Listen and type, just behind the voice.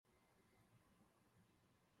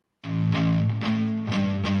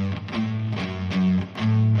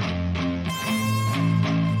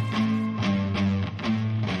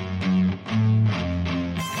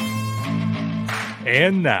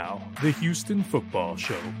And now, the Houston Football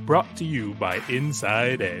Show, brought to you by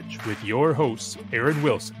Inside Edge with your hosts, Aaron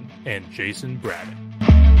Wilson and Jayson Braddock.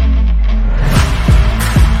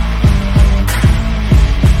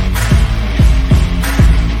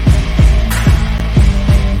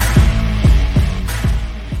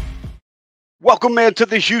 Welcome into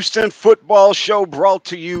the Houston Football Show, brought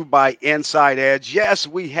to you by Inside Edge. Yes,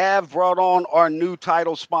 we have brought on our new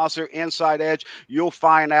title sponsor, Inside Edge. You'll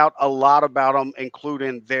find out a lot about them,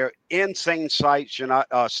 including their insane stats you're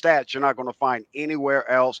not going to find anywhere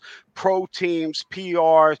else. Pro teams,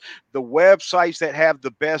 PRs, the websites that have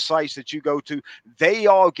the best sites that you go to, they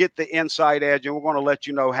all get the Inside Edge, and we're going to let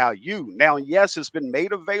you know how you. Now, yes, it's been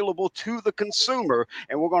made available to the consumer,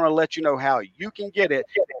 and we're going to let you know how you can get it,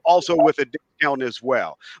 also with a discount as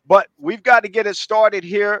well. But we've got to get it started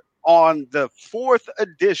here on the 4th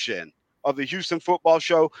edition of the Houston Football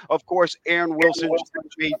Show. Of course, Aaron Wilson,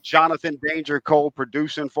 Jonathan Danger Cole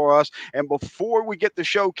producing for us. And before we get the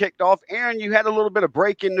show kicked off, Aaron, you had a little bit of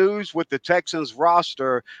breaking news with the Texans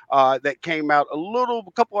roster that came out a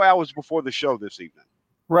couple hours before the show this evening.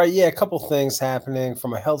 Right, yeah, a couple things happening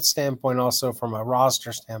from a health standpoint, also from a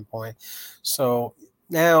roster standpoint. So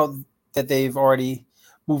now that they've already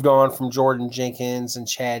moved on from Jordan Jenkins and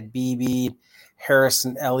Chad Beebe,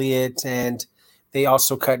 Harrison Elliott, and they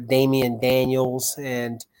also cut Damian Daniels,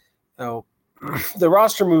 and the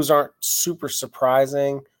roster moves aren't super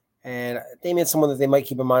surprising. And Damian's someone that they might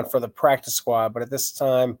keep in mind for the practice squad, but at this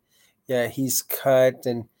time, yeah, he's cut,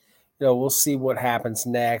 and we'll see what happens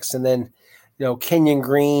next. And then, Kenyon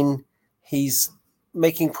Green, he's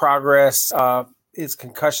making progress. His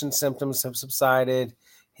concussion symptoms have subsided.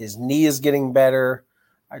 His knee is getting better.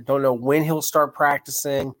 I don't know when he'll start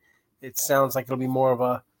practicing. It sounds like it'll be more of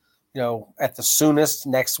a at the soonest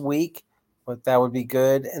next week, but that would be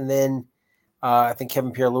good. And then I think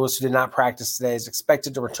Kevin Pierre-Louis, who did not practice today, is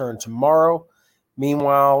expected to return tomorrow.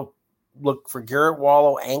 Meanwhile, look for Garrett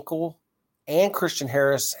Wallow ankle and Christian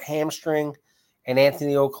Harris hamstring and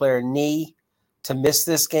Anthony Auclair knee to miss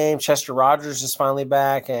this game. Chester Rogers is finally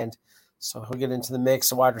back, and so he'll get into the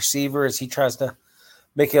mix, a wide receiver, as he tries to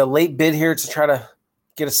make a late bid here to try to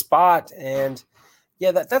get a spot. And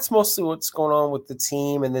yeah, that's mostly what's going on with the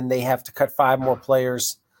team. And then they have to cut 5 more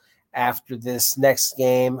players after this next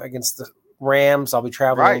game against the Rams. I'll be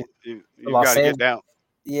traveling. Right. You got to get down.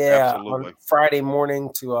 Yeah, absolutely. On Friday morning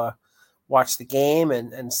to watch the game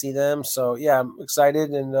and see them. So, yeah, I'm excited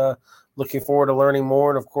and looking forward to learning more.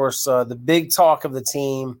 And, of course, the big talk of the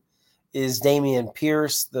team is Dameon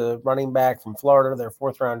Pierce, the running back from Florida, their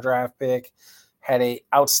 4th-round draft pick. Had an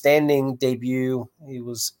outstanding debut. He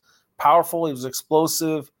was powerful. He was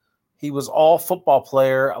explosive. He was all football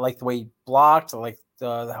player. I like the way he blocked. I like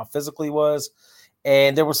how physical he was.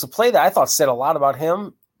 And there was a play that I thought said a lot about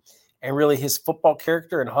him and really his football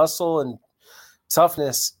character and hustle and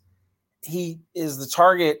toughness. He is the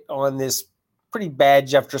target on this pretty bad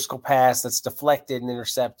Jeff Driscoll pass that's deflected and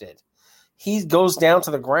intercepted. He goes down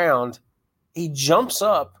to the ground. He jumps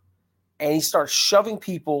up and he starts shoving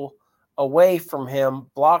people away from him,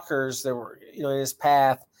 blockers that were in his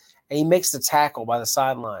path. And he makes the tackle by the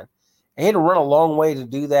sideline. And he had to run a long way to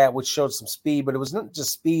do that, which showed some speed. But it was not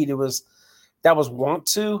just speed. That was want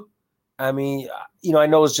to. I mean, I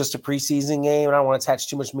know it's just a preseason game, and I don't want to attach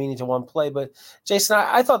too much meaning to one play. But, Jayson,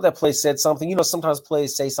 I thought that play said something. Sometimes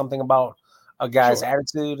plays say something about a guy's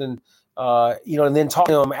attitude. And, and then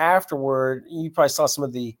talking to him afterward, you probably saw some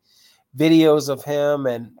of the videos of him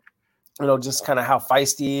and, just kind of how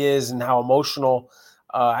feisty he is and how emotional.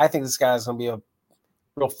 I think this guy is going to be a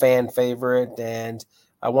real fan favorite. And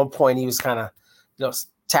at one point he was kind of,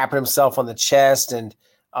 tapping himself on the chest, and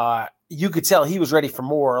you could tell he was ready for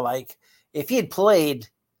more. Like if he had played,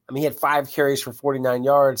 he had 5 carries for 49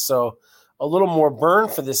 yards. So a little more burn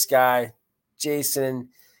for this guy, Jayson,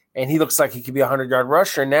 and he looks like he could be a 100-yard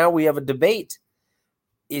rusher. Now we have a debate.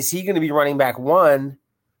 Is he going to be running back 1,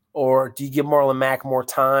 or do you give Marlon Mack more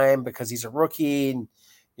time because he's a rookie and,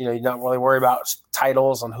 you're not really worried about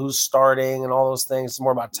titles on who's starting and all those things. It's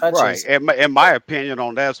more about touches. Right. And my opinion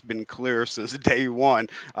on that's been clear since day one.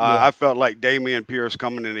 I felt like Dameon Pierce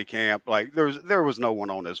coming into camp, like there was no one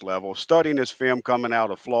on his level. Studying his film coming out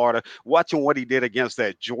of Florida, watching what he did against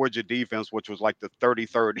that Georgia defense, which was like the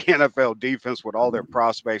 33rd NFL defense with all their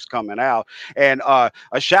prospects coming out. And a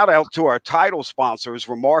shout out to our title sponsors,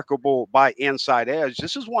 Remarkable by Inside Edge.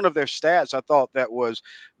 This is one of their stats I thought that was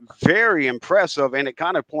very impressive, and it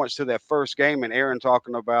kind of of points to that first game, and Aaron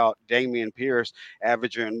talking about Dameon Pierce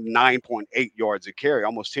averaging 9.8 yards a carry,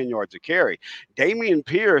 almost 10 yards a carry. Dameon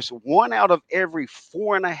Pierce, 1 out of every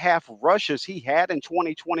 4.5 rushes he had in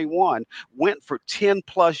 2021 went for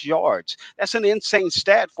 10+ yards. That's an insane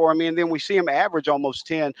stat for me. And then we see him average almost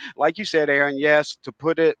 10. Like you said, Aaron, yes, to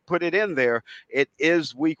put it in there, it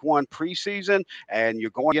is week 1 preseason, and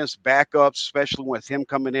you're going against backups, especially with him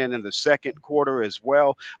coming in the second quarter as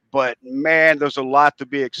well. But, man, there's a lot to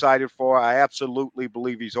be excited for. I absolutely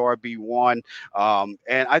believe he's RB1.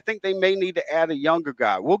 And I think they may need to add a younger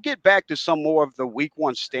guy. We'll get back to some more of the week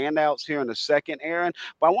 1 standouts here in a second, Aaron.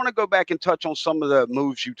 But I want to go back and touch on some of the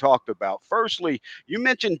moves you talked about. Firstly, you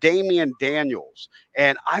mentioned Damian Daniels,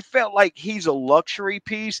 and I felt like he's a luxury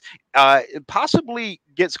piece. Possibly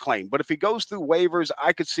gets claimed. But if he goes through waivers,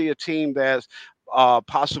 I could see a team that's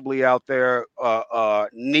possibly out there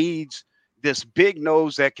needs this big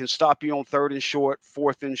nose that can stop you on 3rd and short,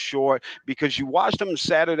 4th and short, because you watched him in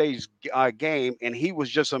Saturday's game, and he was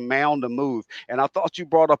just a mound to move. And I thought you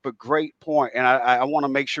brought up a great point, and I want to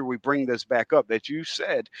make sure we bring this back up, that you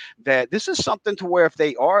said that this is something to where if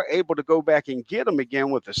they are able to go back and get him again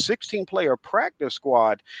with a 16-player practice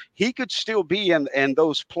squad, he could still be in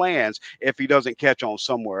those plans if he doesn't catch on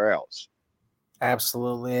somewhere else.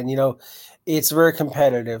 Absolutely. And, it's very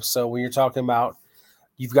competitive. So when you're talking about,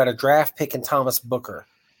 you've got a draft pick in Thomas Booker,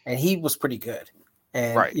 and he was pretty good.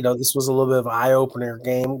 And, right. This was a little bit of an eye-opener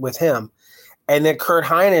game with him. And then Kurt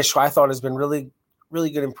Hinish, who I thought has been really,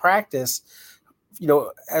 really good in practice.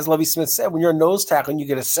 As Lovie Smith said, when you're a nose tackle and you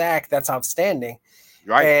get a sack, that's outstanding.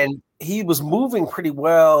 Right. And he was moving pretty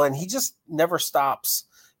well, and he just never stops.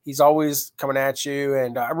 He's always coming at you.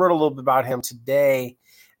 And I wrote a little bit about him today.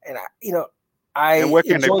 And, and where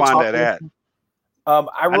can they find that at?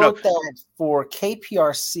 I wrote that for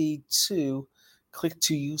KPRC2,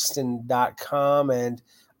 click2houston.com, and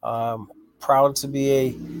proud to be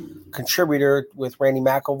a contributor with Randy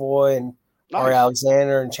McElvoy and Ari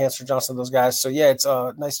Alexander and Chancellor Johnson, those guys. So, yeah, it's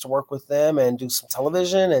nice to work with them and do some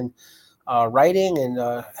television and writing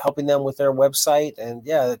and helping them with their website. And,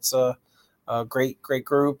 yeah, it's a great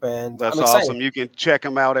group, and that's I'm excited. Awesome. You can check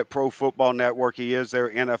him out at Pro Football Network. He is their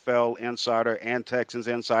NFL insider and Texans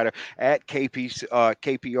insider at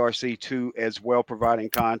KPRC2 as well, providing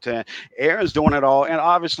content. Aaron's doing it all, and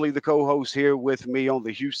obviously the co-host here with me on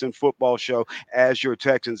the Houston Football Show as your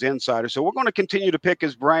Texans insider. So we're going to continue to pick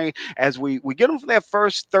his brain as we get him for that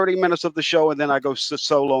first 30 minutes of the show, and then I go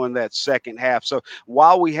solo in that second half. So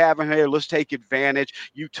while we have him here, let's take advantage.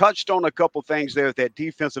 You touched on a couple things there at that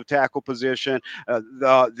defensive tackle position.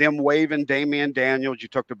 Them waiving Damian Daniels. You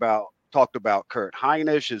talked about Kurt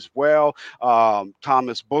Hinish as well.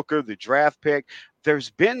 Thomas Booker, the draft pick.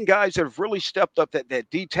 There's been guys that have really stepped up that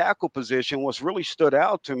D tackle position. What's really stood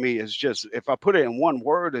out to me is just, if I put it in one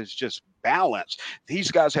word, is just balance.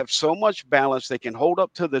 These guys have so much balance. They can hold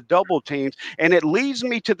up to the double teams. And it leads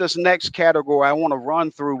me to this next category I want to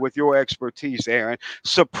run through with your expertise, Aaron.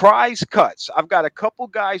 Surprise cuts. I've got a couple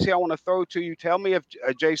guys here I want to throw to you. Tell me if,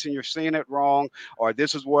 Jayson, you're seeing it wrong or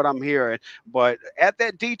this is what I'm hearing. But at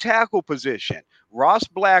that D tackle position, Ross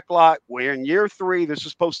Blacklock, we're in year 3. This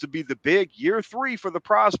is supposed to be the big year 3 for the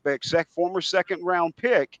prospect, former second-round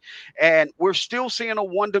pick. And we're still seeing a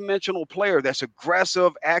one-dimensional player that's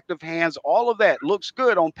aggressive, active hands. All of that looks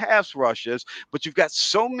good on pass rushes, but you've got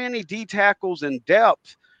so many D tackles in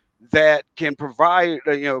depth that can provide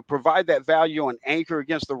that value and anchor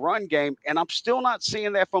against the run game. And I'm still not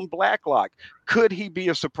seeing that from Blacklock. Could he be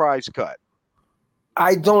a surprise cut?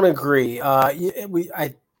 I don't agree.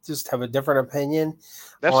 I just have a different opinion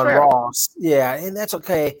on fair. Ross. Yeah, and that's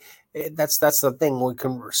okay. That's the thing. We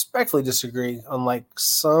can respectfully disagree, unlike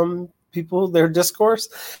some people, their discourse.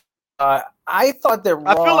 I thought that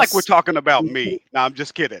Ross... I feel like we're talking about me. No, I'm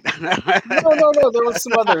just kidding. No. There was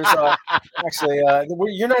some others. Actually,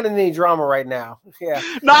 you're not in any drama right now. Yeah,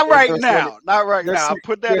 Not right now. I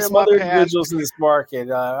put that in my past. Individuals in this market.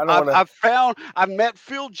 I met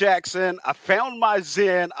Phil Jackson. I found my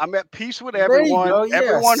zen. I'm at peace with everyone. Yes.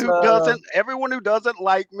 Everyone who doesn't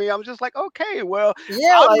like me, I'm just like, okay, well,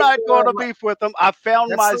 yeah, I'm not going to beef with them. I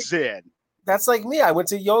found my zen. That's like me. I went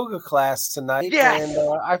to yoga class tonight, and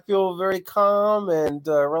I feel very calm and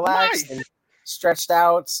relaxed and stretched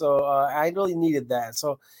out. So I really needed that.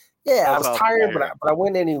 So, I was tired, but I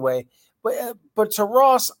went anyway. But to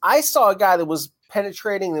Ross, I saw a guy that was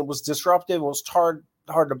penetrating, that was disruptive, and was hard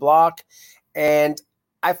to block. And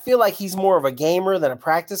I feel like he's more of a gamer than a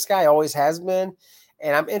practice guy. Always has been.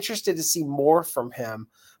 And I'm interested to see more from him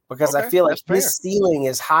because I feel like his ceiling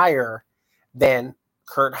is higher than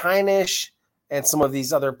Kurt Hinish and some of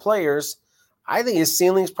these other players. I think his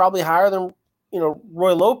ceiling is probably higher than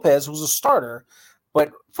Roy Lopez was a starter,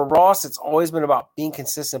 but for Ross, it's always been about being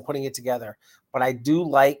consistent, putting it together. But I do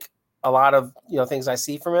like a lot of things I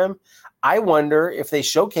see from him. I wonder if they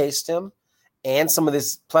showcased him and some of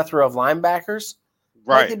this plethora of linebackers.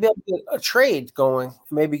 Might they Right. be able to get a trade going?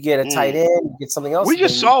 Maybe get a tight end, get something else. We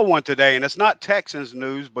just saw one today, and it's not Texans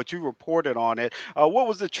news, but you reported on it. What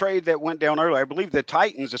was the trade that went down earlier? I believe the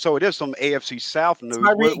Titans. So it is some AFC South news.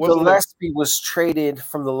 Tyree Wasn't Gillespie was traded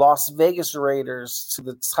from the Las Vegas Raiders to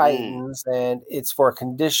the Titans, and it's for a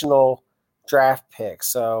conditional draft pick.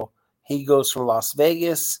 So he goes from Las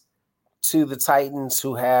Vegas to the Titans,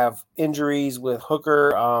 who have injuries with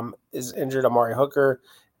Hooker, is injured, Amari Hooker,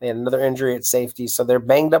 and another injury at safety. So they're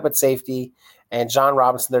banged up at safety, and John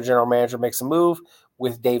Robinson, their general manager, makes a move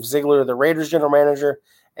with Dave Ziegler, the Raiders general manager,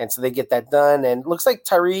 and so they get that done. And it looks like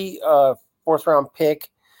Tyree, fourth-round pick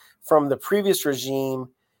from the previous regime,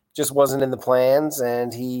 just wasn't in the plans,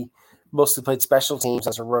 and he mostly played special teams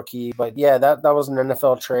as a rookie. But, yeah, that was an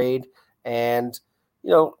NFL trade, and,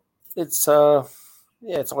 it's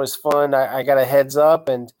it's always fun. I got a heads up,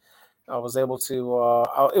 and I was able to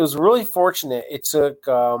it was really fortunate. It took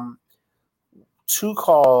 2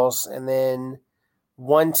 calls and then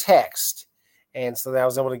 1 text, and so that I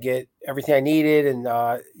was able to get everything I needed. And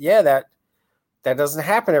that doesn't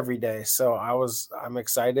happen every day. So I'm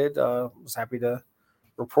excited. Was happy to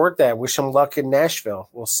report that. Wish him luck in Nashville.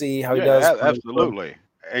 We'll see how he does. Absolutely.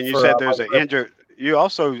 And you said there's an injured. You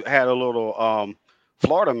also had a little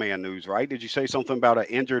Florida man news, right? Did you say something about an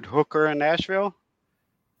injured hooker in Nashville?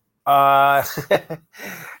 Amari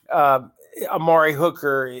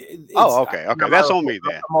Hooker. Okay. That's on me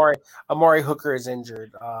then. Amari Hooker is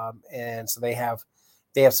injured, and so they have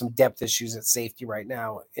some depth issues at safety right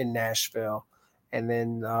now in Nashville. And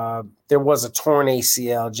then there was a torn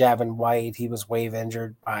ACL, Javin White. He was wave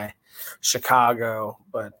injured by Chicago,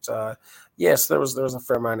 but yes, there was a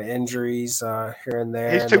fair amount of injuries here and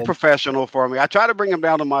there. He's too professional for me. I try to bring him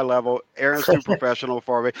down to my level. Aaron's too professional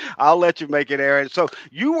for me. I'll let you make it, Aaron. So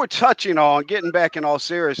you were touching on, getting back in all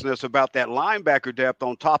seriousness, about that linebacker depth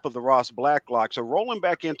on top of the Ross Blacklock. So rolling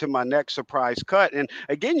back into my next surprise cut, and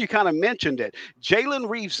again, you kind of mentioned it. Jalen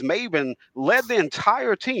Reeves-Maybin led the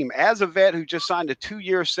entire team as a vet who just signed a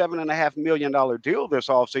 2-year, $7.5 million deal this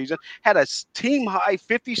offseason, had a team-high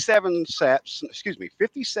 57 snaps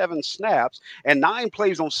and 9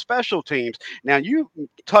 plays on special teams. Now, you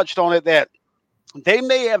touched on it that they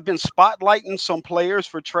may have been spotlighting some players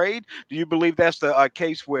for trade. Do you believe that's the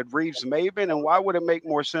case with Reeves-Maybin? And why would it make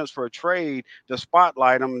more sense for a trade to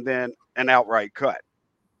spotlight them than an outright cut?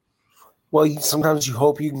 Well, sometimes you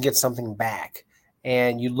hope you can get something back,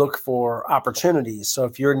 and you look for opportunities. So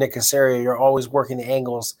if you're Nick Caserio, you're always working the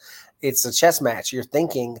angles. It's a chess match. You're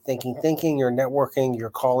thinking, you're networking, you're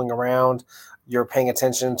calling around, you're paying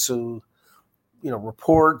attention to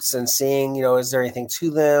reports and seeing, is there anything to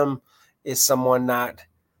them? Is someone not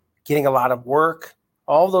getting a lot of work?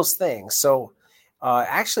 All those things. So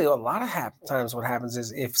actually, a lot of times what happens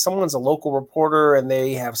is if someone's a local reporter and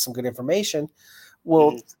they have some good information,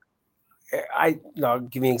 well, I'll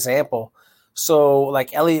give you an example. So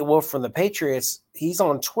like Elliott Wolf from the Patriots, he's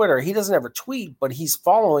on Twitter. He doesn't ever tweet, but he's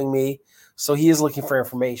following me. So he is looking for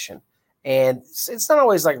information. And it's not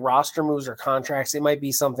always like roster moves or contracts. It might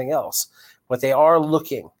be something else. But they are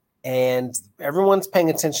looking, and everyone's paying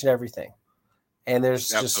attention to everything. And there's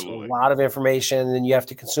just a lot of information, and you have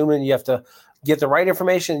to consume it, and you have to get the right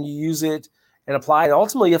information, and you use it and apply it.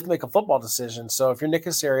 Ultimately, you have to make a football decision. So if you're Nick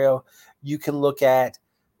Caserio, you can look at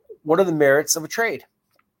what are the merits of a trade.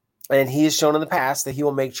 And he has shown in the past that he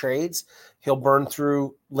will make trades. He'll burn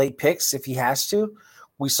through late picks if he has to.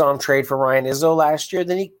 We saw him trade for Ryan Izzo last year.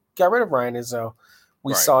 Then he got rid of Ryan Izzo.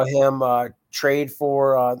 We saw him trade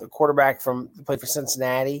for the quarterback who played for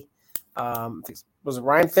Cincinnati. Was it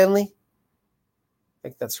Ryan Finley? I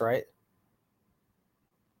think that's right.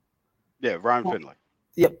 Yeah, Ryan Finley.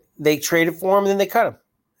 Yep. They traded for him, and then they cut him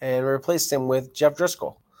and replaced him with Jeff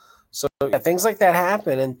Driscoll. So things like that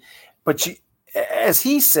happen. But as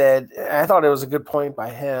he said, I thought it was a good point by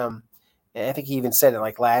him, and I think he even said it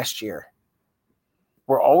like last year.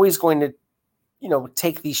 We're always going to,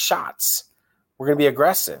 take these shots. We're going to be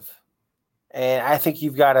aggressive. And I think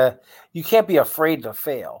you can't be afraid to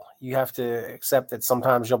fail. You have to accept that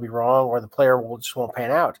sometimes you'll be wrong or the player just won't pan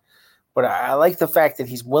out. But I like the fact that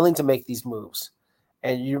he's willing to make these moves.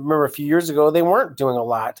 And you remember a few years ago, they weren't doing a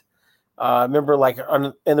lot. Remember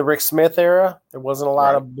in the Rick Smith era, there wasn't a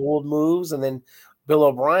lot of bold moves. And then Bill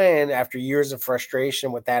O'Brien, after years of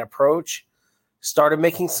frustration with that approach, started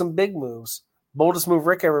making some big moves. Boldest move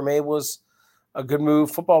Rick ever made was a good move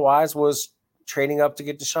football-wise was trading up to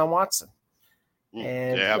get Deshaun Watson.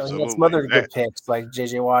 And Yeah, he had some other absolutely. good picks like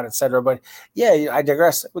J.J. Watt, et cetera. But yeah, I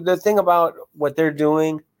digress. The thing about what they're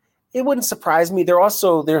doing, it wouldn't surprise me. They're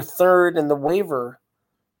third in the waiver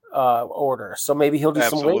order, so maybe he'll do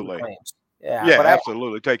some waiver Absolutely. claims. Yeah, Yeah, but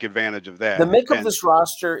absolutely. Take advantage of the that. make of And this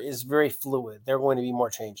roster is very fluid. There are going to be more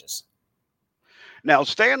changes. now,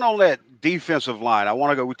 staying on that defensive line, I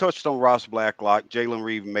want to go. We touched on Ross Blacklock, Jalen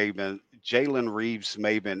Reeves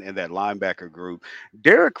Maben in that linebacker group.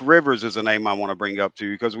 Derek Rivers is a name I want to bring up to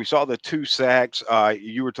you because we saw the 2 sacks.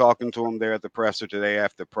 You were talking to him there at the presser today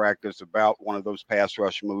after practice about one of those pass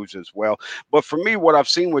rush moves as well. But for me, what I've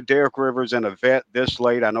seen with Derek Rivers and a vet this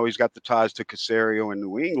late, I know he's got the ties to Caserio in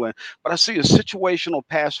New England, but I see a situational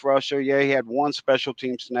pass rusher. Yeah, he had one special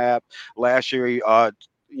team snap last year. You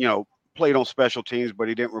know, played on special teams, but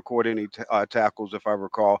he didn't record any tackles, if I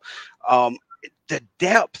recall. Um, the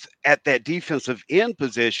depth at that defensive end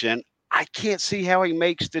position, I can't see how he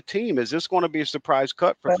makes the team. Is this going to be a surprise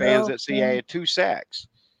cut for fans Well, that see he had 2 sacks?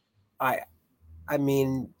 I I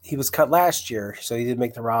mean, he was cut last year, so he did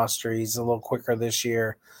make the roster. He's a little quicker this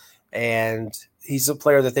year, and he's a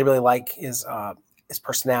player that they really like his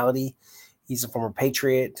personality. He's a former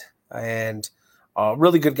Patriot and a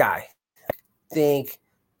really good guy. I think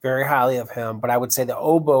very highly of him, but I would say the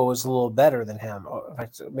oboe is a little better than him. In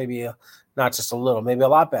fact, maybe not just a little, maybe a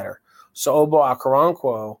lot better. So Obo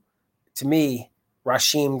Okoronkwo, to me,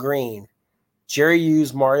 Rasheem Green, Jerry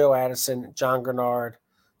Hughes, Mario Addison, John Grenard.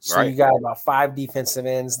 So you Right, got about 5 defensive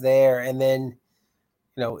ends there. And then,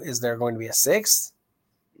 is there going to be a 6th?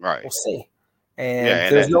 right. We'll see. Yeah, And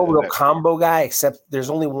and there's no real that combo guy, except there's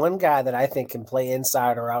only one guy that I think can play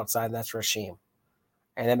inside or outside, and that's Rasheem.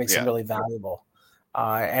 And that makes him yeah. really valuable.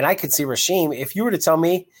 And I could see Rasheem, if you were to tell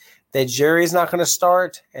me that Jerry's not going to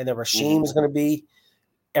start and that Rasheem is going to be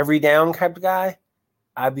every down type of guy,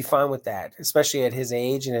 I'd be fine with that, especially at his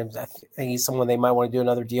age. And I think he's someone they might want to do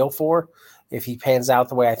another deal for if he pans out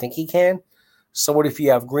the way I think he can. So what if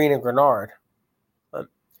you have Green and Grenard?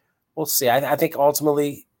 We'll see. I think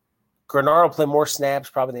ultimately Grenard will play more snaps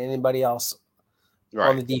probably than anybody else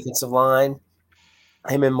on the Right. defensive line.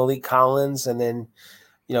 Him and Malik Collins, and then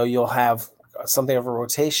you'll have something of a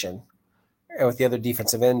rotation with the other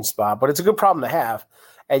defensive end spot. But it's a good problem to have.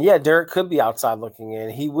 And yeah, Derek could be outside looking in.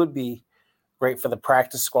 He would be great for the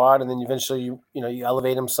practice squad, and then eventually you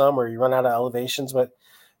elevate him some or you run out of elevations, but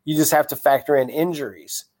you just have to factor in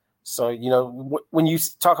injuries. So when you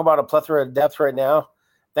talk about a plethora of depth right now,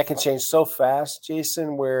 that can change so fast,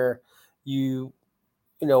 Jason, where That's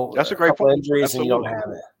a a great couple of point. injuries and you don't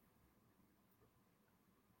Absolutely. have it.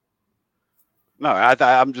 No,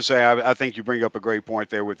 I'm just saying. I think you bring up a great point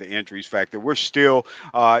there with the injuries factor. We're still,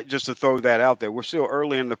 just to throw that out there, we're still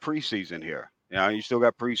early in the preseason here. You still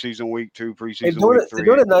got preseason week 2, They're preseason doing week it. They're 3.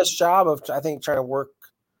 doing a nice job of, I think, trying to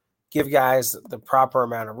give guys the proper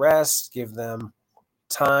amount of rest, give them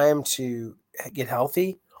time to get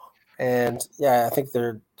healthy. And yeah, I think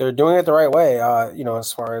they're doing it the right way.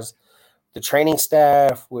 As far as the training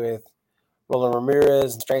staff with Roland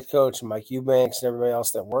Ramirez and strength coach and Mike Eubanks and everybody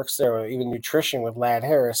else that works there, or even nutrition with Lad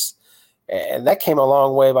Harris. And that came a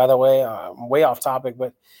long way, by the way, way off topic,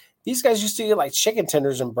 but these guys used to get like chicken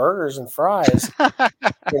tenders and burgers and fries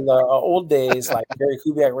in the old days, like Gary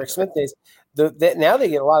Kubiak, Rick Smith days. Now they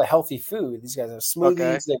get a lot of healthy food. These guys have Okay,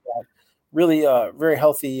 smoothies. They got really very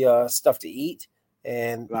healthy stuff to eat.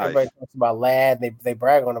 And everybody nice. talks about Lad. They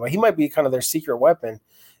brag on him, but he might be kind of their secret weapon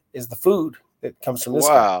is the food that comes from this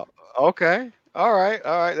guy. Wow. Okay. All right.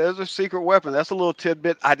 All right. There's a secret weapon. That's a little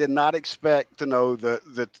tidbit. I did not expect to know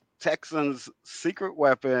the Texans' secret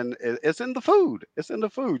weapon is in the food. It's in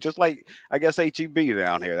the food, just like I guess HEB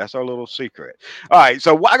down here. That's our little secret. All right.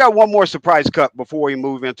 So I got one more surprise cut before we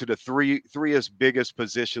move into the threeest biggest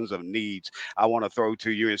positions of needs. I want to throw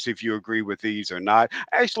to you and see if you agree with these or not.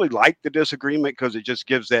 I actually like the disagreement because it just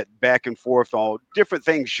gives that back and forth on different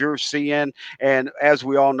things you're seeing. And as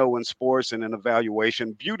we all know in sports and in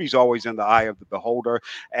evaluation, beauty's always in the eye of the beholder.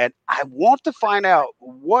 And I want to find out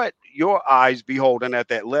what your eyes beholding at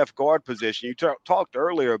that left guard position. You talked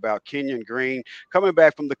earlier about Kenyon Green coming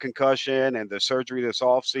back from the concussion and the surgery this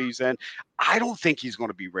offseason. I don't think he's going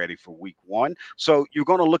to be ready for week 1. So you're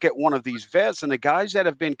going to look at one of these vets and the guys that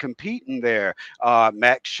have been competing there,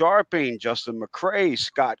 Max Sharping, Justin McCray,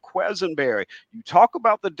 Scott Quesenberry. You talk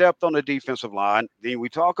about the depth on the defensive line. Then we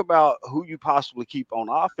talk about who you possibly keep on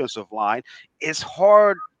offensive line. It's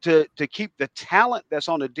hard to keep the talent that's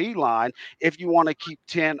on the D line if you want to keep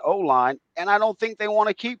 10 O line. And I don't think they want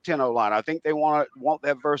to keep 10 O line. I think they want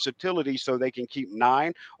that versatility so they can keep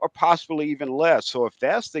 9 or possibly even less. So if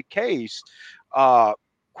that's the case,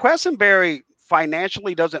 Quesenberry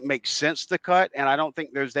financially doesn't make sense to cut, and I don't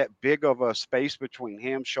think there's that big of a space between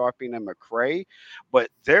him, Sharping, and McCray. But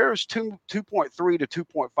there's 2.3 to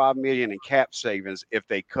 2.5 million in cap savings if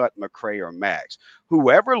they cut McCray or Max.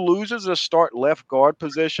 Whoever loses a start left guard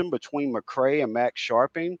position between McCray and Max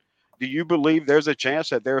Sharping, do you believe there's a chance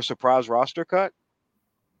that they're a surprise roster cut?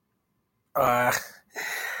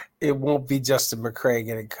 It won't be Justin McCray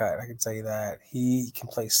getting cut. I can tell you that. He can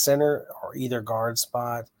play center or either guard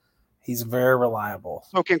spot. He's very reliable.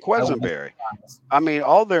 So can Quesenberry. I mean,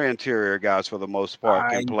 all their interior guys for the most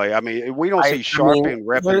part can play. I mean, we don't see Sharping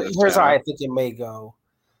repping the Here's center. how I think it may go.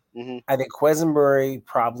 Mm-hmm. I think Quesenberry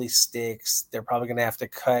probably sticks. They're probably going to have to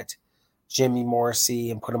cut Jimmy Morrissey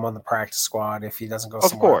and put him on the practice squad if he doesn't go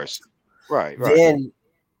somewhere. Of course. Right. Then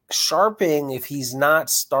Sharping, if he's not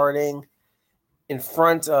starting in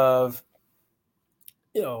front of,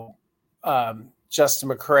 Justin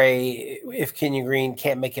McCray, if Kenyon Green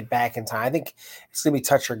can't make it back in time, I think it's going to be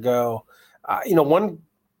touch or go. One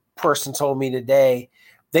person told me today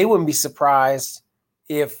they wouldn't be surprised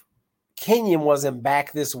if Kenyon wasn't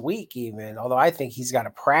back this week even, although I think he's got to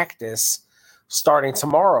practice starting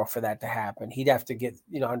tomorrow for that to happen. He'd have to get,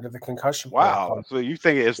 under the concussion. Wow. protocol. So you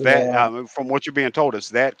think it's that, from what you're being told, it's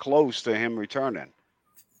that close to him returning?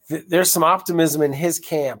 There's some optimism in his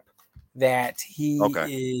camp that he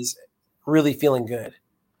is really feeling good.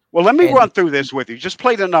 Well, let me run through this with you. Just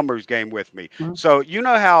play the numbers game with me. Mm-hmm. So you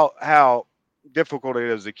know how difficult it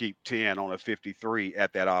is to keep 10 on a 53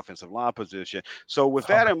 at that offensive line position. So with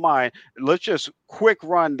that in mind, let's just quick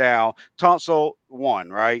rundown. Tunsil 1,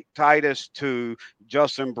 right? Titus 2,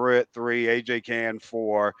 Justin Britt 3, AJ Can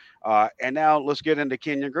 4. And now let's get into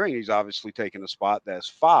Kenyon Green. He's obviously taking a spot. That's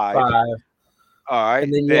 5. All right.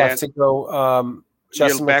 And then you have to go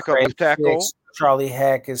Justin back McCray, up tackle. 6, Charlie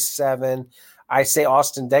Heck is 7. I say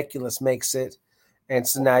Austin Deculus makes it. And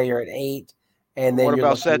so now you're at 8. And then what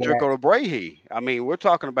about Cedric O'Brahe? I mean, we're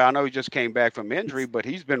talking about, I know he just came back from injury, but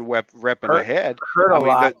he's been repping ahead. Hurt a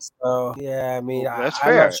lot. So, yeah, I mean, that's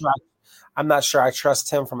fair. I'm not sure I trust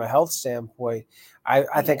him from a health standpoint.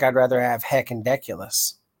 I think I'd rather have Heck and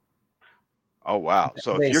Deculus. Oh, wow.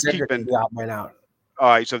 So if you're Cedric keeping out. All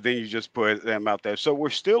right, so then you just put them out there. So we're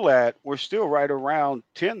still right around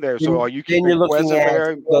 10 there. So are you keeping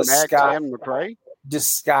Quesenberry, Max, and McCray? Does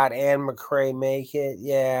Scott and McCray make it?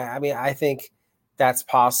 Yeah, I mean, I think that's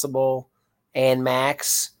possible. And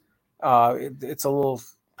Max, it's a little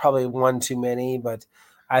probably one too many, but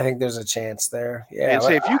I think there's a chance there. Yeah. And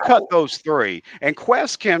see, if you cut those 3, and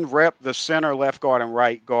Quest can rep the center, left guard, and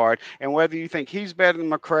right guard, and whether you think he's better than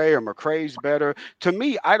McCray or McCray's better, to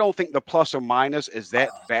me, I don't think the plus or minus is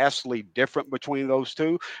that vastly different between those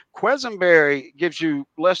two. Quesenberry gives you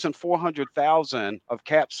less than $400,000 of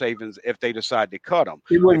cap savings if they decide to cut him.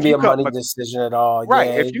 It wouldn't be a money decision at all. Right.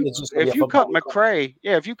 Yeah, if you cut McCray,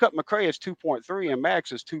 it's 2.3 and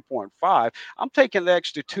Max is 2.5. I'm taking the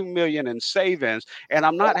extra $2 million in savings, and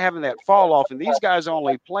I'm not having that fall off, and these guys are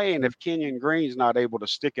only playing if Kenyon Green's not able to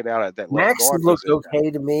stick it out at that left Max guard looked position.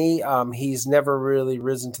 okay to me. He's never really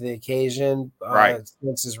risen to the occasion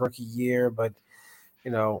since his rookie year, but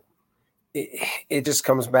it just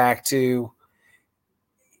comes back to,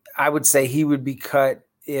 I would say he would be cut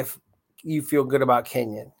if you feel good about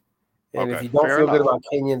Kenyon, and if you don't feel good about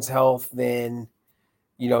Kenyon's health, then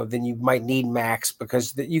you might need Max,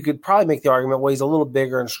 because you could probably make the argument, well, he's a little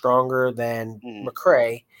bigger and stronger than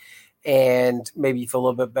McCray, and maybe you feel a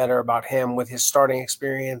little bit better about him with his starting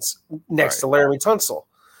experience next to Laremy Tunsil.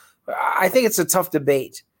 I think it's a tough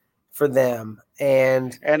debate for them,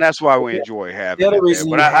 and that's why we enjoy having the other it reason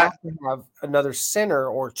there. But you have to have another center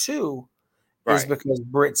or two is because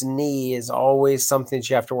Britt's knee is always something that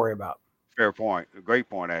you have to worry about. Fair point. A great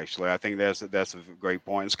point, actually. I think that's a great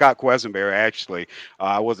point. And Scott Quesenberry, actually,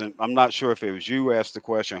 I'm not sure if it was you asked the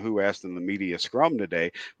question, who asked in the media scrum today,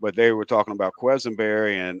 but they were talking about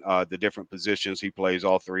Quesenberry and the different positions he plays,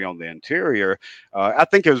 all 3 on the interior. I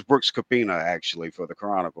think it was Brooks Copina, actually, for the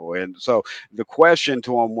Chronicle. And so the question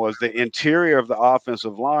to him was the interior of the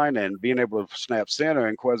offensive line and being able to snap center,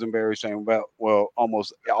 and Quesenberry saying, well,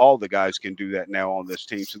 almost all the guys can do that now on this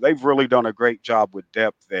team. So they've really done a great job with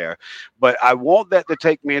depth there. But I want that to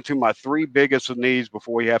take me into my 3 biggest needs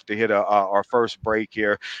before we have to hit our first break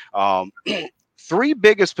here. 3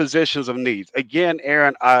 biggest positions of needs. Again,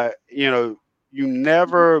 Aaron, you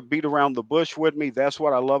never beat around the bush with me. That's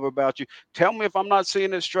what I love about you. Tell me if I'm not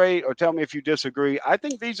seeing it straight, or tell me if you disagree. I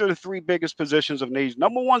think these are the 3 biggest positions of needs.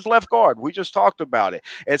 Number 1's left guard. We just talked about it.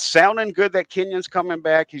 It's sounding good that Kenyon's coming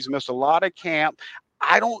back. He's missed a lot of camp.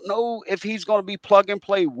 I don't know if he's going to be plug and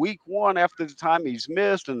play week one after the time he's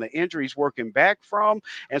missed and the injuries working back from.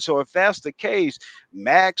 And so if that's the case,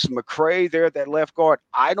 Max McCray there at that left guard,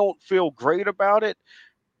 I don't feel great about it.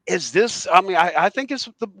 Is this, I mean, I think it's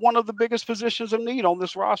one of the biggest positions of need on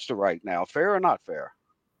this roster right now. Fair or not fair?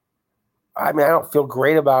 I mean, I don't feel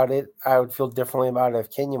great about it. I would feel differently about it if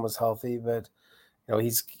Kenyon was healthy, but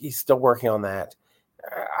he's still working on that.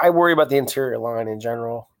 I worry about the interior line in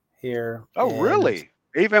general here. Oh, really?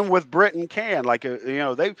 Even with Britt and Can, like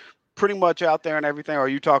they pretty much out there and everything. Or are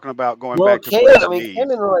you talking about going back to Ken needs?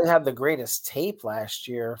 didn't really have the greatest tape last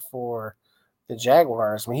year for the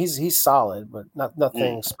Jaguars. I mean, he's solid, but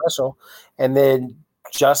nothing special. And then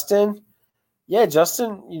Justin,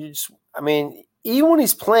 even when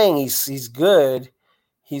he's playing, he's good.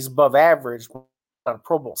 He's above average, but not a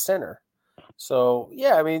Pro Bowl center. So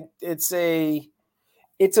yeah, I mean, it's a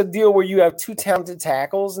deal where you have two talented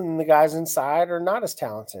tackles and the guys inside are not as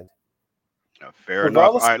talented. Fair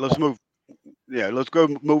enough. All right, let's move. Yeah, let's go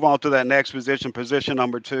move on to that next position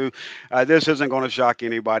number 2. This isn't going to shock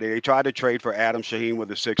anybody. They tried to trade for Adam Shaheen with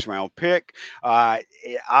a 6th-round pick.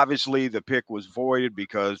 Obviously, the pick was voided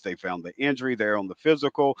because they found the injury there on the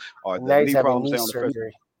physical or the knee problems there on the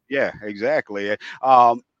surgery. Yeah, exactly.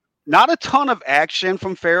 Not a ton of action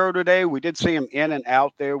from Farrow today. We did see him in and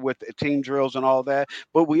out there with the team drills and all that.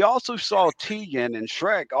 But we also saw Teagan and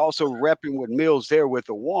Shrek also repping with Mills there with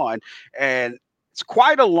the 1. And it's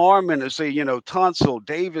quite alarming to see, Tunsil,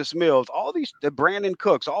 Davis Mills, all the Brandon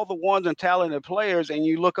Cooks, all the ones and talented players, and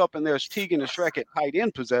you look up and there's Teagan and Shrek at tight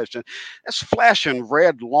end possession. That's flashing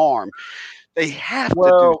red alarm. They have to do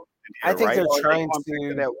something here, I think right? they're trying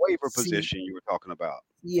to that waiver position you were talking about.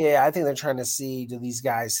 Yeah, I think they're trying to see, do these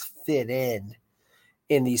guys fit in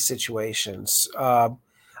these situations.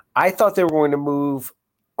 I thought they were going to move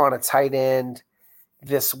on a tight end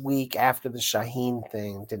this week after the Shaheen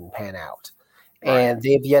thing didn't pan out. Right. And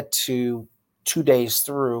they've yet to, 2 days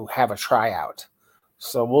through, have a tryout.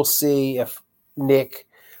 So we'll see if Nick,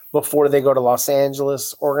 before they go to Los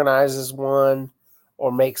Angeles, organizes one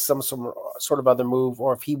or makes some sort of other move,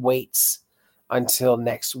 or if he waits until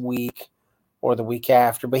next week or the week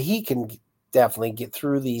after. But he can definitely get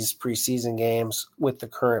through these preseason games with the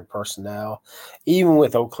current personnel, even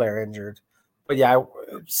with Eau Claire injured. But yeah,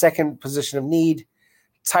 second position of need,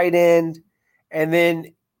 tight end. And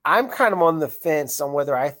then I'm kind of on the fence on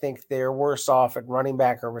whether I think they're worse off at running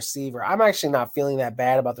back or receiver. I'm actually not feeling that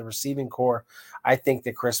bad about the receiving core. I think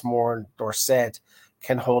that Chris Moore and Dorsett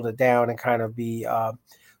can hold it down and kind of be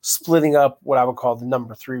splitting up what I would call the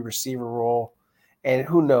number 3 receiver role. And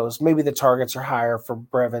who knows, maybe the targets are higher for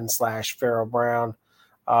Brevin/Farrell Brown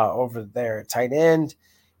over there at tight end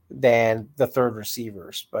than the third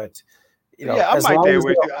receivers. But, I might be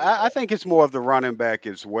with you. I think it's more of the running back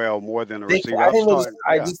as well, more than a receiver.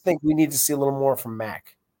 I just think we need to see a little more from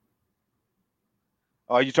Mac.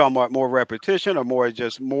 Are you talking about more repetition or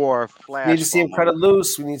more flash? We need to see him cut it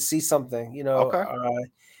loose. We need to see something. Okay.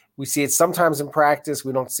 We see it sometimes in practice.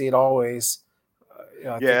 We don't see it always.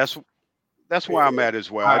 That's where I'm at as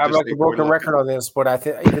well. I'm like a broken record on this, but I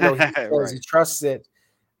think even though he says he trusts it,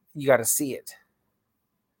 you got to see it.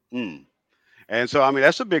 And so, I mean,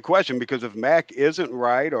 that's a big question, because if Mac isn't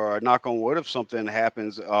right, or knock on wood, if something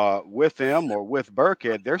happens with him or with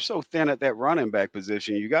Burkhead, they're so thin at that running back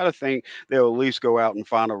position. You got to think they'll at least go out and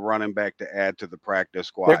find a running back to add to the practice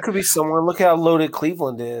squad. There could be someone. Look at how loaded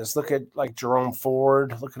Cleveland is. Look at like Jerome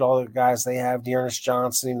Ford. Look at all the guys they have. Dearness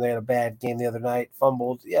Johnson, even they had a bad game the other night,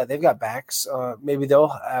 fumbled. Yeah, they've got backs. Maybe they'll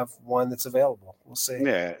have one that's available. We'll see.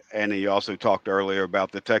 Yeah, and he also talked earlier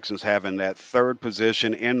about the Texans having that third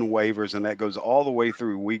position in waivers, and that goes all the way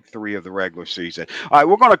through week 3 of the regular season. All right,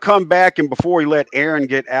 we're going to come back, and before we let Aaron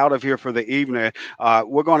get out of here for the evening,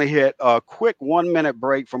 we're going to hit a quick 1-minute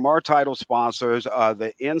break from our title sponsors,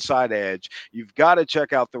 the Inside Edge. You've got to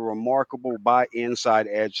check out the Remarkable by Inside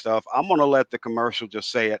Edge stuff. I'm going to let the commercial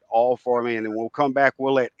just say it all for me, and then we'll come back.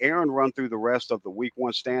 We'll let Aaron run through the rest of the week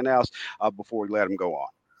 1 standouts before we let him go on.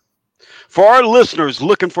 For our listeners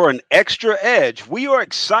looking for an extra edge, we are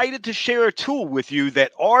excited to share a tool with you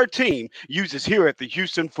that our team uses here at the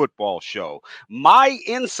Houston Football Show. My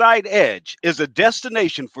Inside Edge is a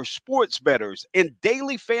destination for sports bettors and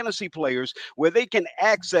daily fantasy players where they can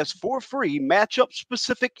access for free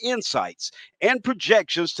matchup-specific insights and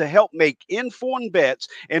projections to help make informed bets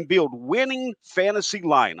and build winning fantasy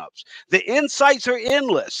lineups. The insights are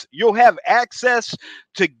endless. You'll have access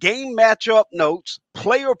to game matchup notes,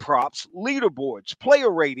 player props, leaderboards,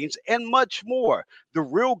 player ratings, and much more. The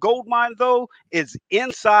real gold mine, though, is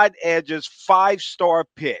Inside Edge's 5-star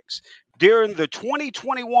picks. During the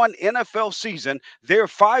 2021 NFL season, their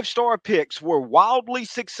five-star picks were wildly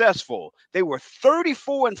successful. They were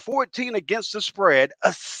 34-14 against the spread, a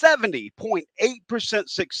 70.8%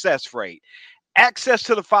 success rate. Access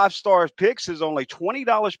to the five-star picks is only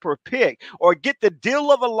 $20 per pick, or get the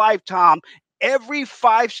deal of a lifetime. Every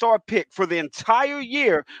five-star pick for the entire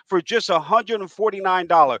year for just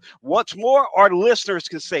 $149. What's more, our listeners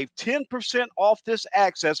can save 10% off this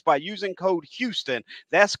access by using code Houston.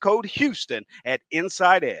 That's code Houston at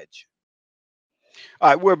Inside Edge. All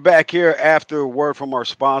right, we're back here after a word from our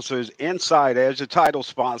sponsors, Inside Edge, the title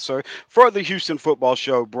sponsor for the Houston Football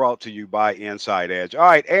Show, brought to you by Inside Edge. All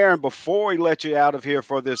right, Aaron, before we let you out of here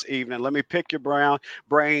for this evening, let me pick your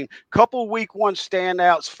brain. Couple week one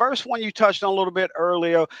standouts. First one you touched on a little bit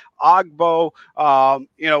earlier, Ogbo.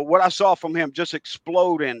 What I saw from him, just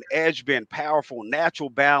exploding, edge bend, powerful, natural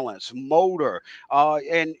balance, motor.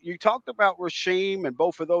 And you talked about Rasheem and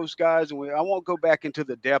both of those guys, and I won't go back into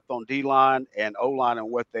the depth on D-line and O-line and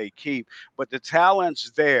what they keep, but the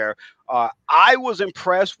talent's there. I was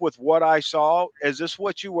impressed with what I saw. Is this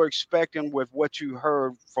what you were expecting with what you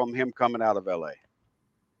heard from him coming out of LA?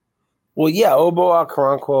 Well, yeah, Obo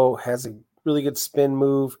Okoronkwo has a really good spin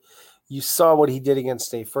move. You saw what he did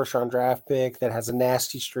against a first-round draft pick that has a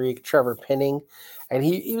nasty streak, Trevor Penning, and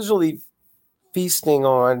he was really feasting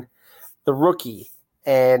on the rookie.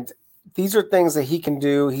 And these are things that he can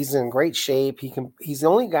do. He's in great shape. He's the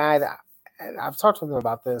only guy that I've talked to him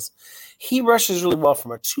about this. He rushes really well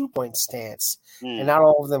from a 2-point stance, and not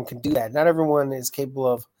all of them can do that. Not everyone is capable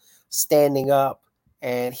of standing up,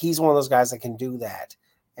 and he's one of those guys that can do that.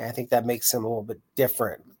 And I think that makes him a little bit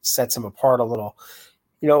different, sets him apart a little.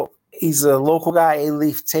 He's a local guy.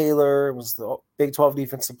 Alif Taylor was the Big 12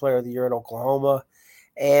 Defensive Player of the Year at Oklahoma.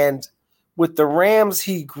 And with the Rams,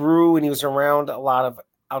 he grew, and he was around a lot of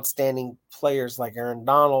outstanding players like Aaron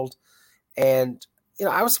Donald. And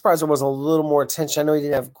I was surprised there wasn't a little more attention. I know he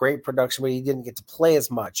didn't have great production, but he didn't get to play as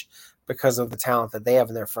much because of the talent that they have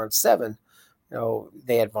in their front seven.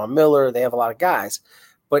 They had Von Miller. They have a lot of guys.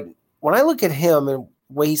 But when I look at him and the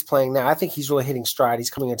way he's playing now, I think he's really hitting stride. He's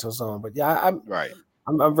coming into his own. But, yeah,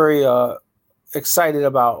 I'm very excited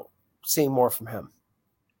about seeing more from him.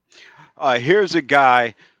 Here's a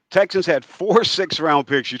guy. Texans had 4 6-round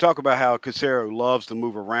picks. You talk about how Casero loves to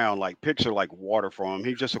move around. Like, picks are like water for him.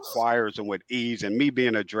 He just acquires them with ease. And me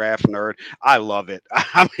being a draft nerd, I love it.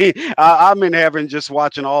 I mean, I'm in heaven just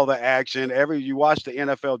watching all the action. You watch the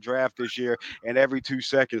NFL draft this year, and every 2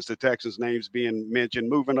 seconds, the Texans' names being mentioned,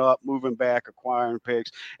 moving up, moving back, acquiring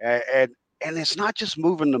picks. And it's not just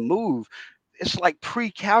moving to move. It's like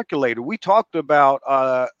pre-calculated. We talked about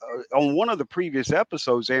on one of the previous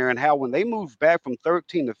episodes, Aaron, how when they moved back from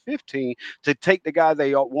 13 to 15 to take the guy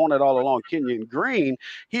they wanted all along, Kenyon Green,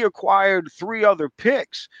 he acquired 3 other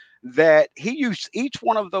picks that he used each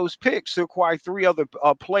one of those picks to acquire 3 other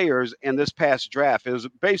players in this past draft. It was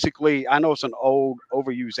basically, I know it's an old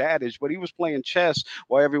overused adage, but he was playing chess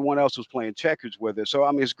while everyone else was playing checkers with it. So,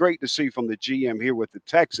 I mean, it's great to see from the GM here with the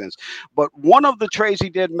Texans. But one of the trades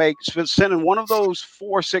he did make, sending one of those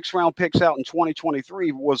 4 6-round picks out in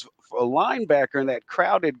 2023, was a linebacker in that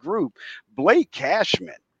crowded group, Blake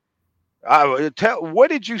Cashman.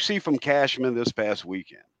 What did you see from Cashman this past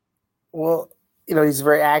weekend? Well, he's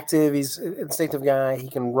very active. He's an instinctive guy. He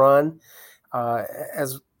can run.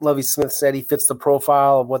 As Lovie Smith said, he fits the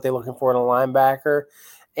profile of what they're looking for in a linebacker.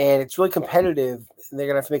 And it's really competitive. They're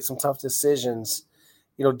going to have to make some tough decisions.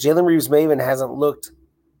 Jalen Reeves-Maven hasn't looked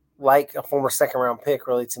like a former second-round pick,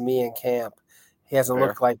 really, to me in camp. He hasn't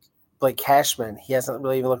looked like Blake Cashman. He hasn't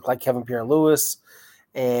really even looked like Kevin Pierre-Louis.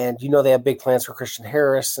 And they have big plans for Christian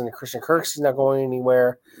Harris, and Christian Kirksey's not going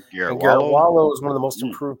anywhere. Garrett Wallow is one of the most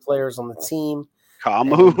improved players on the team.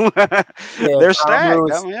 Kamu. They're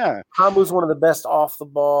stacked. Kamu's one of the best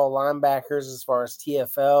off-the-ball linebackers as far as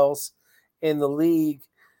TFLs in the league.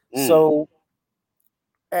 So,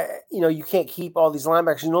 you can't keep all these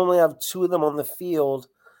linebackers. You normally have 2 of them on the field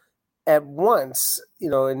at once,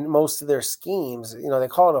 in most of their schemes. They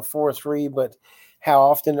call it a 4-3, but how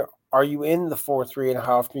often are you in the 4-3 and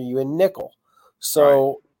how often are you in nickel?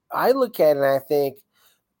 So I look at it and I think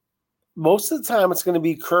most of the time it's going to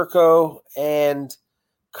be Kirko and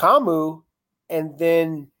Kamu, and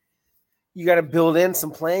then you got to build in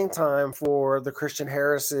some playing time for the Christian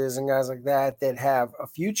Harrises and guys like that have a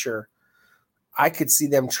future. I could see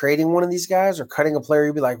them trading one of these guys or cutting a player.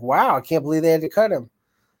 You'd be like, wow, I can't believe they had to cut him.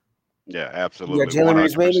 Yeah, absolutely. You got Jalen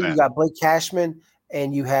Reeves-Maven, you got Blake Cashman,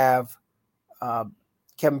 and you have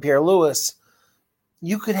Kevin Pierre-Louis.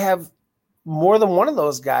 You could have more than one of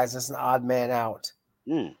those guys as an odd man out.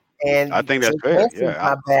 And I think that's fair.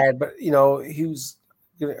 Not bad, but he was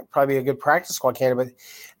probably a good practice squad candidate.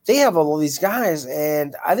 But they have all these guys,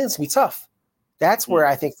 and I think it's going to be tough. That's where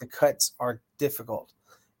I think the cuts are difficult,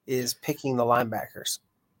 is picking the linebackers.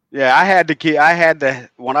 Yeah,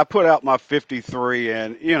 when I put out my 53,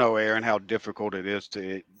 and Aaron, how difficult it is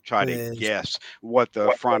to try to guess what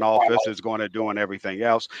the front office is going to do and everything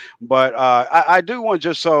else. But I do want,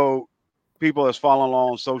 just so people that's following along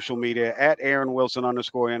on social media, at Aaron Wilson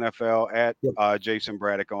 _NFL, at Jayson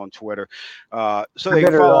Braddock on Twitter. So they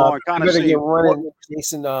can follow along and kind of see. Get running,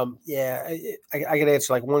 Jayson. I got to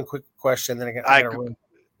answer like one quick question, then I got to run.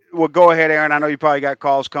 Well, go ahead, Aaron. I know you probably got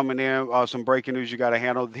calls coming in, some breaking news you got to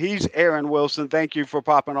handle. He's Aaron Wilson. Thank you for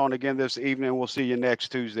popping on again this evening. We'll see you next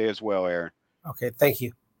Tuesday as well, Aaron. Okay, thank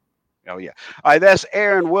you. Oh, yeah. All right, that's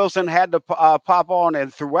Aaron Wilson. Had to pop on,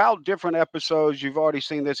 and throughout different episodes, you've already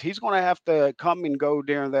seen this. He's going to have to come and go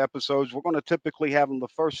during the episodes. We're going to typically have him the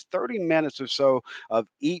first 30 minutes or so of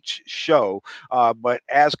each show. But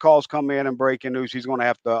as calls come in and breaking news, he's going to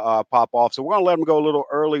have to pop off. So we're going to let him go a little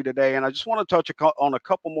early today. And I just want to touch on a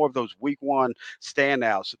couple more of those week one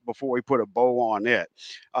standouts before we put a bow on it.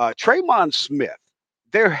 Tremon Smith,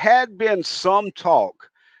 there had been some talk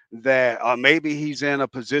that maybe he's in a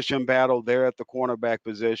position battle there at the cornerback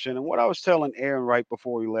position. And what I was telling Aaron right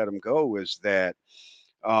before we let him go is that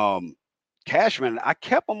Cashman, I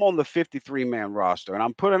kept him on the 53-man roster, and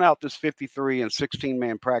I'm putting out this 53 and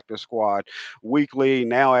 16-man practice squad weekly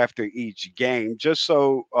now after each game, just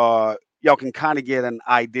so y'all can kind of get an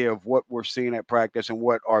idea of what we're seeing at practice and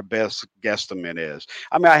what our best guesstimate is.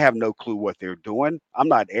 I mean, I have no clue what they're doing. I'm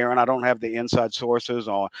not Aaron. I don't have the inside sources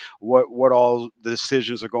on what all the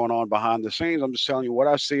decisions are going on behind the scenes. I'm just telling you what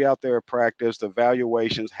I see out there at practice, the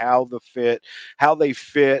evaluations, how they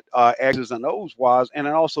fit X's and O's wise, and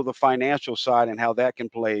then also the financial side and how that can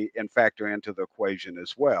play and factor into the equation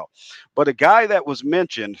as well. But a guy that was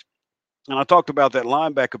mentioned, and I talked about that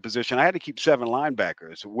linebacker position. I had to keep 7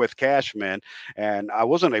 linebackers with Cashman, and I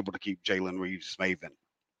wasn't able to keep Jalen Reeves-Maven.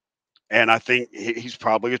 And I think he's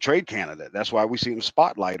probably a trade candidate. That's why we see him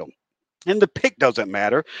spotlight him. And the pick doesn't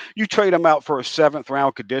matter. You trade him out for a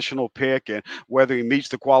 7th-round conditional pick, and whether he meets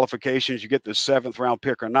the qualifications, you get the 7th-round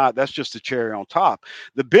pick or not, that's just a cherry on top.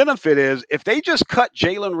 The benefit is if they just cut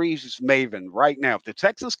Jalen Reeves-Maven right now, if the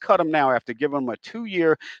Texans cut him now after giving him a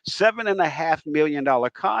 2-year, $7.5 million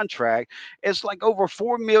contract, it's like over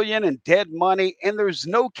 $4 million in dead money, and there's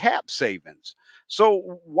no cap savings.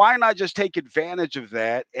 So why not just take advantage of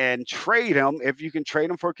that and trade him if you can trade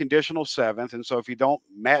him for a conditional 7th? And so if you don't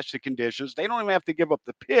match the conditions, they don't even have to give up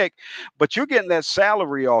the pick, but you're getting that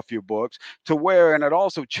salary off your books to where, and it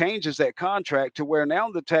also changes that contract to where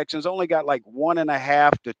now the Texans only got like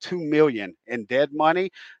 $1.5 to $2 million in dead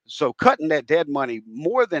money. So cutting that dead money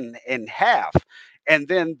more than in half. And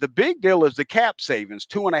then the big deal is the cap savings,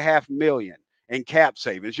 $2.5 million. In cap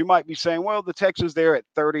savings. You might be saying, well, the Texans there at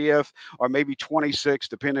 30th or maybe 26th,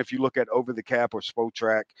 depending if you look at over the cap or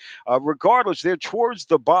Spotrac. Regardless, they're towards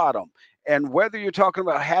the bottom. And whether you're talking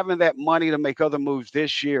about having that money to make other moves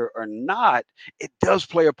this year or not, it does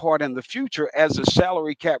play a part in the future as the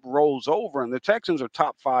salary cap rolls over. And the Texans are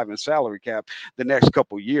top 5 in salary cap the next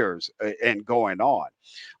couple years and going on.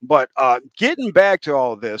 But getting back to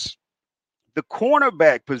all this, the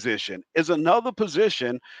cornerback position is another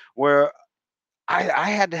position where I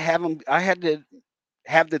had to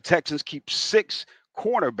have the Texans keep 6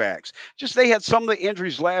 cornerbacks. Just they had some of the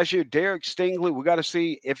injuries last year. Derek Stingley, we got to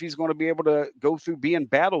see if he's going to be able to go through being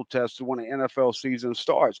battle tested when the NFL season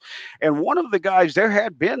starts. And one of the guys, there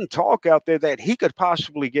had been talk out there that he could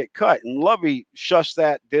possibly get cut. And Lovey shushed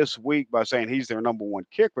that this week by saying he's their number 1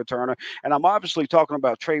 kick returner. And I'm obviously talking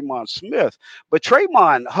about Tremon Smith. But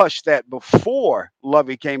Tremon hushed that before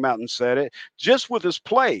Lovey came out and said it, just with his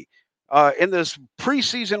play. In this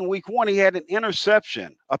preseason week 1, he had an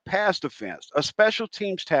interception, a pass defense, a special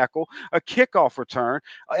teams tackle, a kickoff return,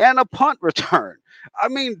 and a punt return. I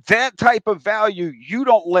mean, that type of value you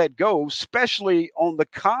don't let go, especially on the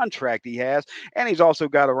contract he has. And he's also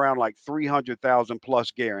got around like 300,000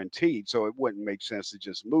 plus guaranteed. So it wouldn't make sense to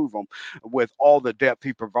just move him with all the depth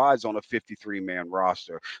he provides on a 53-man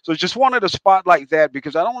roster. So just wanted to spotlight that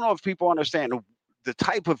because I don't know if people understand the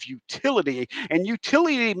type of utility, and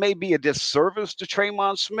utility may be a disservice to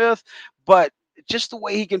Tremon Smith, but just the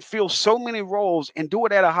way he can fill so many roles and do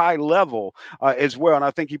it at a high level as well. And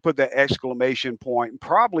I think he put that exclamation point and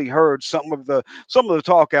probably heard some of the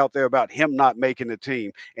talk out there about him not making the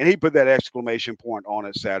team. And he put that exclamation point on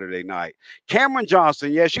it Saturday night. Cameron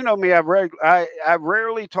Johnston. Yes, you know me. I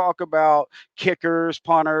rarely talk about kickers,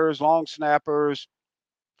 punters, long snappers.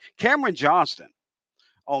 Cameron Johnston,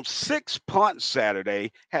 on 6 punts Saturday,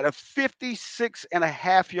 had a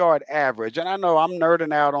 56.5-yard average. And I know I'm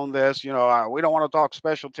nerding out on this. We don't want to talk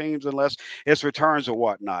special teams unless it's returns or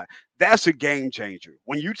whatnot. That's a game changer.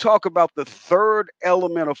 When you talk about the third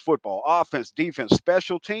element of football, offense, defense,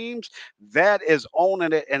 special teams, that is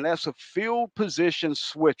owning it, and that's a field position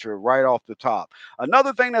switcher right off the top.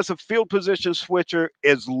 Another thing that's a field position switcher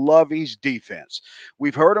is Lovey's defense.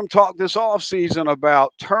 We've heard him talk this offseason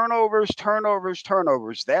about turnovers, turnovers,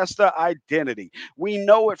 turnovers. That's the identity. We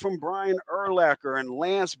know it from Brian Urlacher and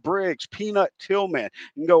Lance Briggs, Peanut Tillman,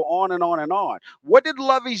 and go on and on and on. What did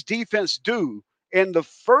Lovey's defense do in the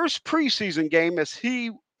first preseason game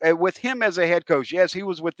with him as a head coach? Yes, he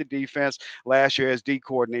was with the defense last year as D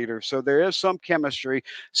coordinator, so there is some chemistry.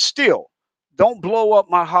 Still, don't blow up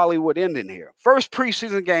my Hollywood ending here. First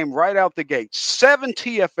preseason game right out the gate, 7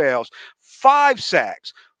 TFLs, 5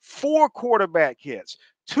 sacks, 4 quarterback hits,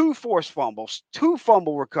 2 forced fumbles, 2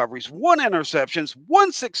 fumble recoveries, 1 interceptions,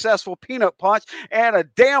 1 successful peanut punch, and a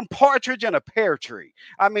damn partridge in a pear tree.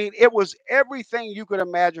 I mean, it was everything you could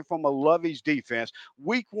imagine from a Lovey's defense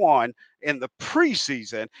week 1 in the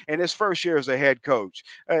preseason in his first year as a head coach.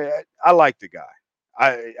 I like the guy.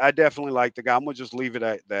 I definitely like the guy. I'm going to just leave it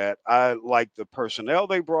at that. I like the personnel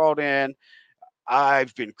they brought in.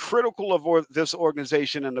 I've been critical of this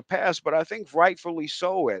organization in the past, but I think rightfully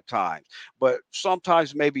so at times, but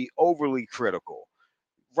sometimes maybe overly critical.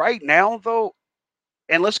 Right now, though,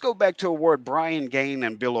 and let's go back to a word Brian Gain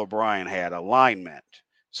and Bill O'Brien had, alignment.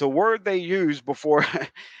 So word they used before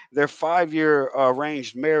their 5-year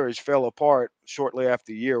arranged marriage fell apart shortly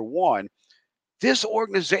after year 1. This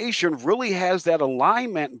organization really has that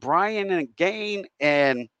alignment Brian and Gain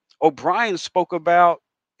and O'Brien spoke about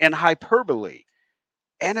in hyperbole.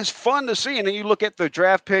 And it's fun to see. And then you look at the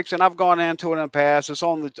draft picks, and I've gone into it in the past. It's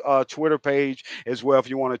on the Twitter page as well if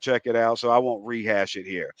you want to check it out. So I won't rehash it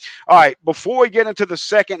here. All right. Before we get into the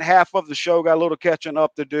second half of the show, got a little catching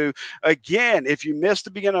up to do. Again, if you missed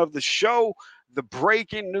the beginning of the show, the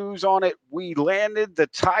breaking news on it, we landed the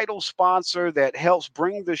title sponsor that helps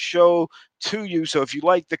bring the show to you. So if you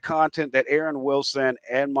like the content that Aaron Wilson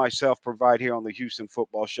and myself provide here on the Houston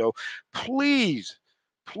Football Show, please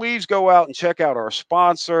go out and check out our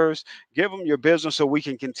sponsors. Give them your business so we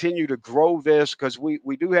can continue to grow this, because we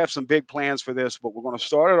do have some big plans for this, but we're going to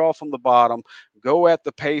start it off from the bottom, go at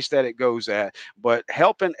the pace that it goes at. But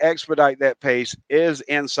helping expedite that pace is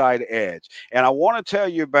Inside Edge. And I want to tell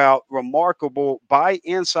you about Remarkable by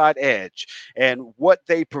Inside Edge and what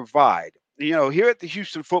they provide. Here at the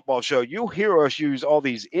Houston Football Show, you'll hear us use all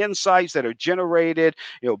these insights that are generated,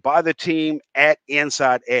 by the team at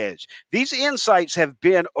Inside Edge. These insights have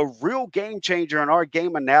been a real game changer in our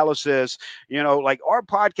game analysis. Like our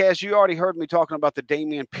podcast, you already heard me talking about the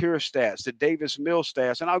Dameon Pierce stats, the Davis Mills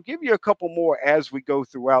stats, and I'll give you a couple more as we go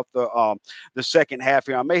throughout the second half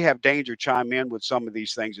here. I may have Danger chime in with some of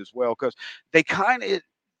these things as well, because the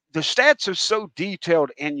stats are so detailed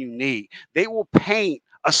and unique. They will paint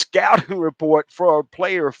a scouting report for a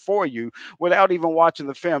player for you without even watching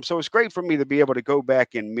the film. So it's great for me to be able to go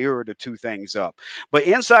back and mirror the two things up. But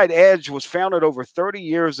Inside Edge was founded over 30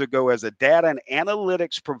 years ago as a data and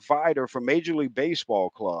analytics provider for Major League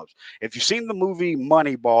Baseball clubs. If you've seen the movie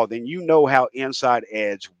Moneyball, then you know how Inside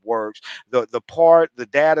Edge works. The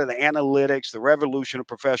data, the analytics, the revolution of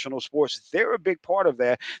professional sports, they're a big part of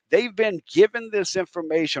that. They've been given this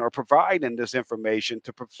information or providing this information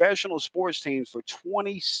to professional sports teams for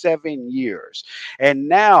 27 years. And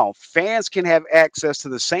now fans can have access to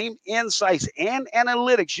the same insights and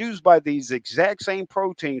analytics used by these exact same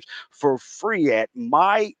pro teams for free at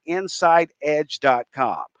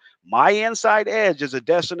myinsideedge.com. My Inside Edge is a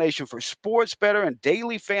destination for sports bettor and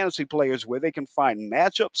daily fantasy players where they can find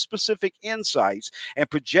matchup specific insights and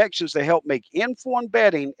projections to help make informed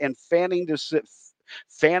betting and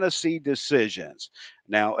fantasy decisions.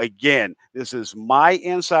 Now, again, this is My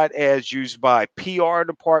Inside Edge, used by PR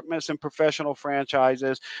departments and professional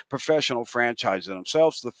franchises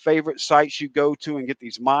themselves, the favorite sites you go to and get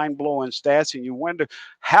these mind-blowing stats, and you wonder,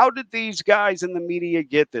 how did these guys in the media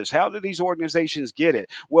get this? How did these organizations get it?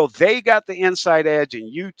 Well, they got the Inside Edge, and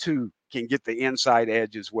you too can get the Inside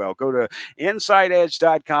Edge as well. Go to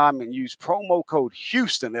insideedge.com and use promo code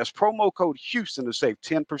Houston. That's promo code Houston to save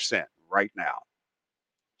 10% right now.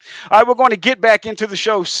 All right, we're going to get back into the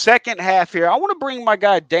show second half here. I want to bring my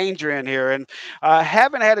guy Danger in here, and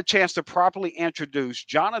haven't had a chance to properly introduce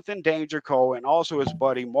Jonathan Danger Cole and also his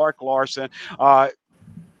buddy Mark Larson.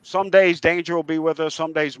 some days Danger will be with us.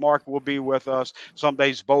 Some days Mark will be with us. Some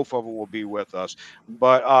days both of them will be with us.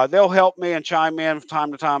 But they'll help me and chime in from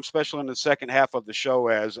time to time, especially in the second half of the show.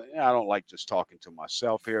 As I don't like just talking to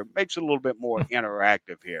myself here, it makes it a little bit more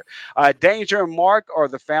interactive here. Danger and Mark are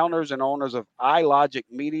the founders and owners of iLogic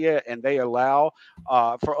Media, and they allow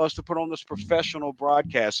for us to put on this professional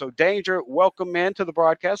broadcast. So, Danger, welcome into the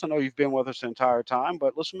broadcast. I know you've been with us the entire time,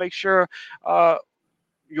 but let's make sure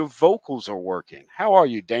your vocals are working. How are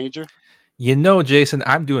you, Danger? Jayson,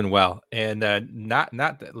 I'm doing well, and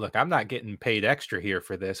look, I'm not getting paid extra here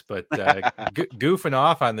for this, but goofing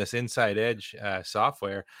off on this Inside Edge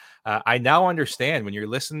software, I now understand when you're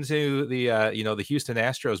listening to the the Houston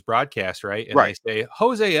Astros broadcast, right? And Right. they say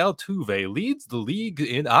Jose Altuve leads the league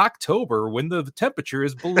in October when the temperature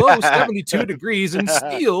is below 72 degrees and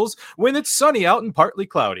steals when it's sunny out and partly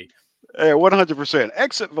cloudy. 100%.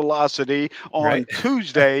 Exit velocity on Right.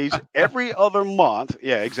 Tuesdays every other month.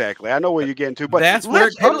 Yeah, exactly. I know where you're getting to, but That's where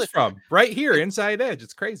it comes from, right here, Inside Edge.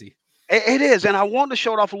 It's crazy. it is, and I want to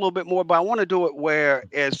show it off a little bit more, but I want to do it where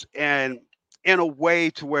it's in a way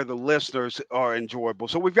to where the listeners are enjoyable.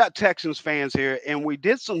 So we've got Texans fans here, and we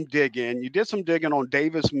did some digging. You did some digging on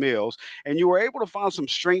Davis Mills, and you were able to find some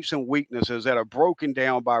strengths and weaknesses that are broken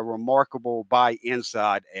down by Remarkable by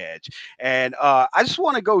Inside Edge. And I just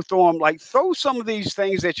want to go through them, like throw some of these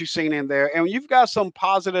things that you've seen in there, and you've got some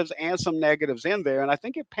positives and some negatives in there, and I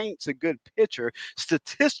think it paints a good picture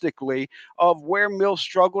statistically of where Mills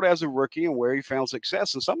struggled as a rookie and where he found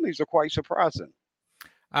success. And some of these are quite surprising.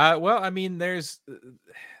 Well, I mean, there's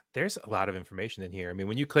a lot of information in here. I mean,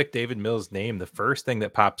 when you click David Mills' name, the first thing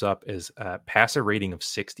that pops up is a passer rating of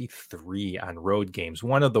 63 on road games,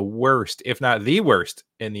 one of the worst, if not the worst,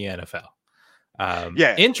 in the NFL.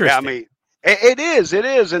 Interesting. I mean, it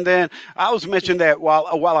is. And then I was mentioning that while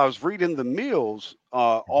I was reading the Mills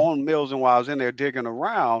on Mills, and while I was in there digging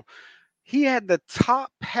around, he had the top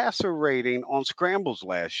passer rating on scrambles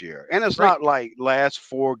last year. And it's Right. not like last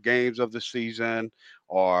 4 games of the season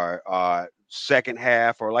or second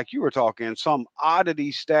half, or like you were talking, some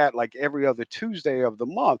oddity stat like every other Tuesday of the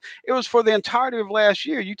month. It was for the entirety of last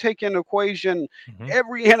year. You take into equation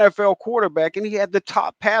every NFL quarterback, and he had the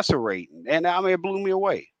top passer rating. And I mean, it blew me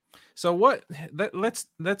away. So let's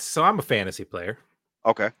so I'm a fantasy player.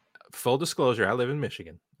 Okay. Full disclosure, I live in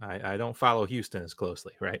Michigan. I don't follow Houston as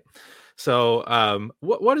closely, right? So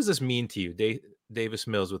what does this mean to you, Davis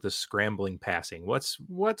Mills, with this scrambling passing?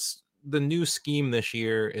 What's the new scheme this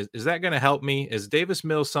year? Is that going to help me? Is Davis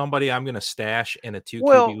Mills somebody I'm going to stash in a 2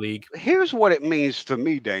 QB league? Here's what it means to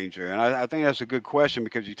me, Danger. And I think that's a good question,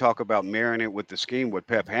 because you talk about marrying it with the scheme with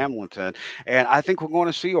Pep Hamilton. And I think we're going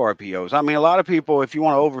to see RPOs. I mean, a lot of people, if you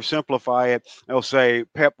want to oversimplify it, they'll say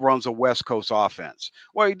Pep runs a West Coast offense.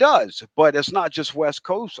 Well, he does, but it's not just West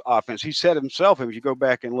Coast offense. He said himself, if you go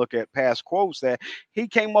back and look at past quotes, that he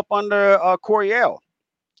came up under Coryell.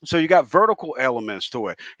 So you got vertical elements to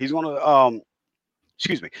it. He's going to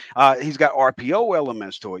excuse me. He's got RPO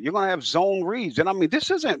elements to it. You're going to have zone reads. And I mean, this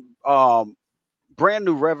isn't brand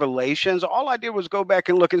new revelations. All I did was go back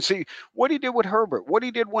and look and see what he did with Herbert, what he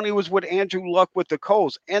did when he was with Andrew Luck with the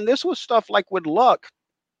Colts. And this was stuff like with Luck,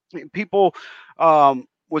 people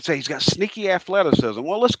would say he's got sneaky athleticism.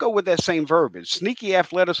 Well, let's go with that same verbiage. Sneaky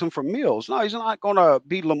athleticism for Mills. No, he's not going to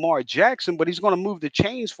be Lamar Jackson, but he's going to move the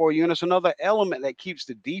chains for you. And it's another element that keeps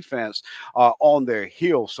the defense on their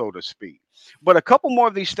heel, so to speak. But a couple more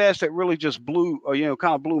of these stats that really just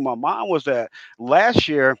kind of blew my mind was that last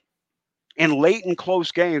year, in late and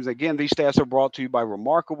close games, again, these stats are brought to you by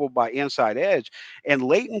Remarkable by Inside Edge. In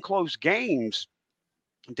late and close games,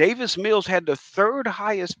 Davis Mills had the third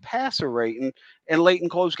highest passer rating in late and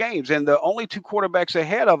close games, and the only 2 quarterbacks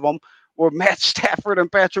ahead of him were Matt Stafford and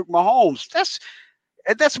Patrick Mahomes.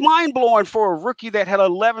 That's mind-blowing for a rookie that had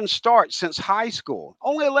 11 starts since high school.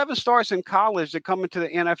 Only 11 starts in college to come into the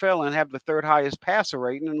NFL and have the third highest passer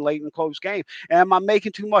rating in late and close game. And am I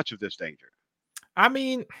making too much of this, Danger? I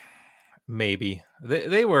mean, maybe.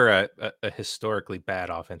 They were a historically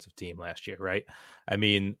bad offensive team last year, right? I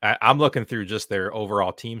mean, I'm looking through just their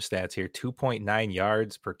overall team stats here. 2.9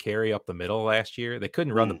 yards per carry up the middle last year. They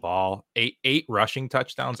couldn't run the ball. Eight rushing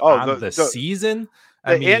touchdowns on the season.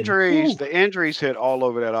 The injuries hit all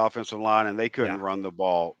over that offensive line, and they couldn't run the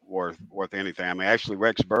ball worth anything. I mean, actually,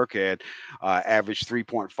 Rex Burkhead averaged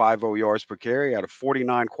 3.50 yards per carry out of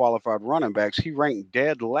 49 qualified running backs. He ranked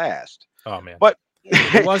dead last. Oh, man. But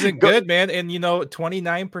it wasn't good, man. And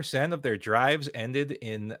 29% of their drives ended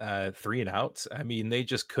in 3 and outs. I mean, they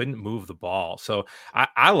just couldn't move the ball. So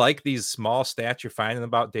I like these small stats you're finding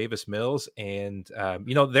about Davis Mills. And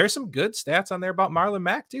there's some good stats on there about Marlon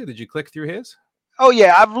Mack too. Did you click through his? Oh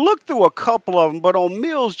yeah, I've looked through a couple of them, but on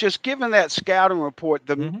Mills, just given that scouting report,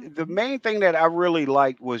 the Mm-hmm. main thing that I really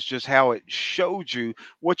liked was just how it showed you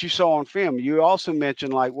what you saw on film. You also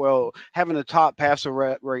mentioned like, well, having a top passer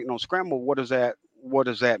rating on scramble. What does that? What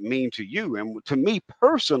does that mean to you? And to me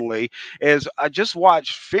personally, is I just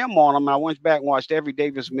watched film on him. I went back and watched every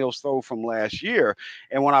Davis Mills throw from last year,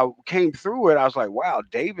 and when I came through it, I was like, wow,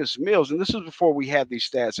 Davis Mills. And this is before we had these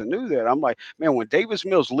stats and knew that. I'm like, man, when Davis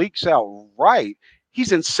Mills leaks out right,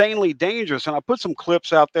 he's insanely dangerous. And I put some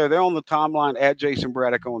clips out there. They're on the timeline at Jayson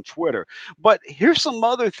Braddock on Twitter. But here's some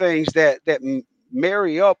other things that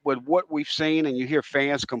marry up with what we've seen and you hear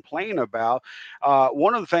fans complain about.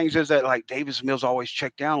 One of the things is that like Davis Mills always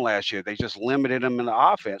checked down last year. They just limited him in the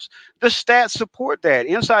offense. The stats support that.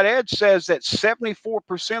 Inside Edge says that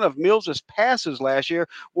 74% of Mills's passes last year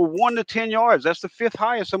were 1 to 10 yards. That's the fifth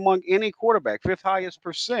highest among any quarterback, fifth highest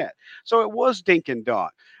percent. So it was dink and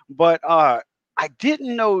dunk. But I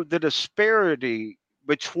didn't know the disparity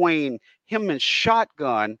between him and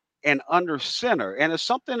shotgun and under center. And it's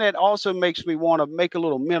something that also makes me want to make a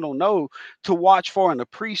little mental note to watch for in the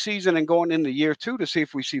preseason and going into year two to see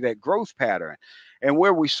if we see that growth pattern. And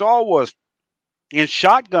where we saw was in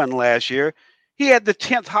shotgun last year, he had the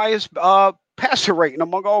 10th highest passer rating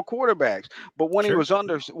among all quarterbacks. But Sure. when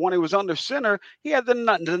he was under center, he had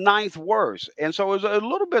the ninth worst. And so it was a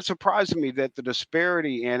little bit surprising me that the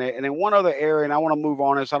disparity in it. And in one other area, and I want to move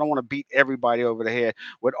on this, I don't want to beat everybody over the head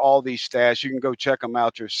with all these stats. You can go check them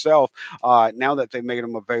out yourself now that they made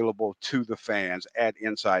them available to the fans at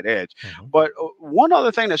Inside Edge. Mm-hmm. But one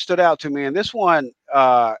other thing that stood out to me, and this one,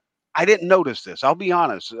 I didn't notice this. I'll be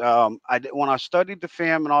honest. When I studied the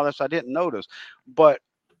film and all this, I didn't notice. But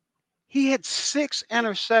he had 6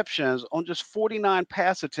 interceptions on just 49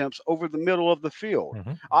 pass attempts over the middle of the field.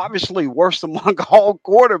 Mm-hmm. Obviously, worst among all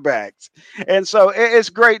quarterbacks. And so it's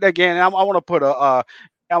great. Again, I want to put I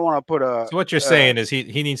want to put a. So what you're saying is he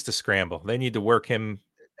needs to scramble. They need to work him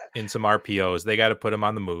in some RPOs. They got to put him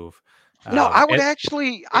on the move. No, And I and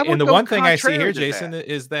would the go one thing I see contrary here, to that. Jason,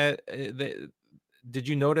 is that did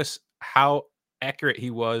you notice how accurate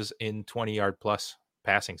he was in 20-yard plus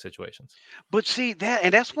passing situations? But see that,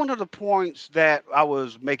 and that's one of the points that I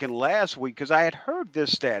was making last week because I had heard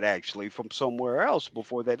this stat actually from somewhere else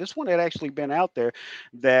before that. This one had actually been out there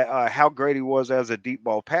that how great he was as a deep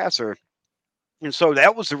ball passer, and so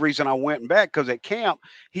that was the reason I went back because at camp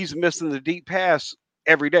he's missing the deep pass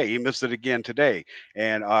every day. He missed it again today,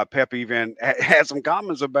 and Pep even had some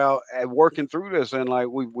comments about working through this, and like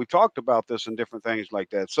we talked about this and different things like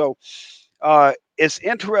that. So it's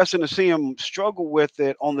interesting to see him struggle with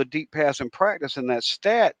it on the deep pass in practice, and that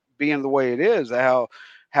stat being the way it is, how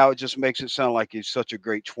it just makes it sound like he's such a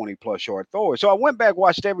great 20 plus yard thrower. So I went back,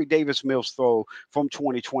 watched every Davis Mills throw from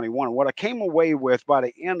 2021. What I came away with by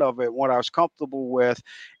the end of it, what I was comfortable with,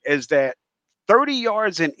 is that 30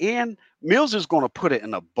 yards and in, Mills is going to put it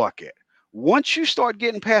in a bucket. Once you start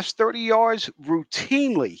getting past 30 yards,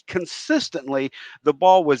 routinely, consistently, the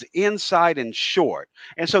ball was inside and short.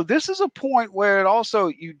 And so this is a point where it also,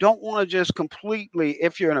 you don't want to just completely,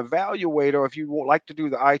 if you're an evaluator, if you like to do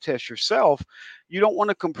the eye test yourself, you don't want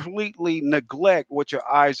to completely neglect what your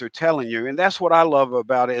eyes are telling you. And that's what I love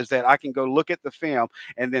about it, is that I can go look at the film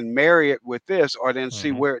and then marry it with this, or then see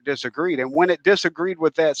Mm-hmm. where it disagreed. And when it disagreed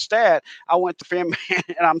with that stat, I went to film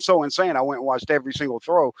and I'm so insane. I went and watched every single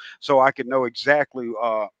throw so I could know exactly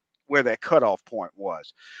where that cutoff point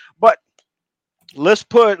was. But let's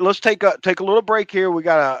take a little break here. We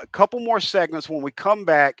got a couple more segments. When we come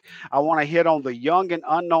back, I want to hit on the young and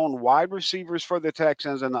unknown wide receivers for the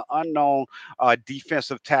Texans and the unknown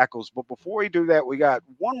defensive tackles. But before we do that, we got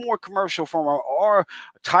one more commercial from our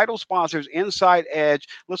title sponsors, Inside Edge.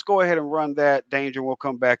 Let's go ahead and run that, Danger. We'll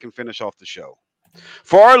come back and finish off the show.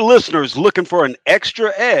 For our listeners looking for an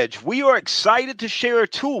extra edge, we are excited to share a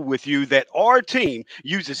tool with you that our team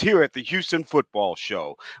uses here at the Houston Football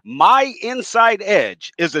Show. My Inside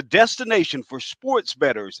Edge is a destination for sports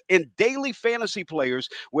bettors and daily fantasy players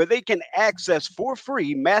where they can access for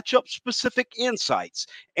free matchup specific insights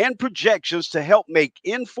and projections to help make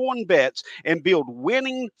informed bets and build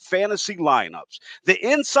winning fantasy lineups. The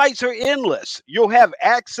insights are endless. You'll have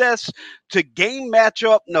access to game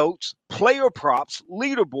matchup notes, player props,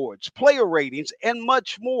 leaderboards, player ratings, and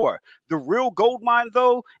much more. The real goldmine,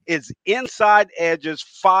 though, is Inside Edge's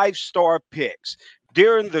 5-star picks.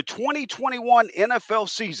 During the 2021 NFL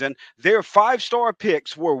season, their 5-star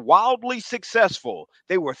picks were wildly successful.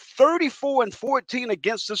 They were 34-14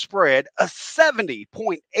 against the spread, a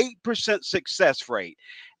 70.8% success rate.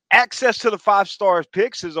 Access to the 5-star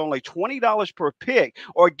picks is only $20 per pick,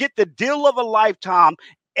 or get the deal of a lifetime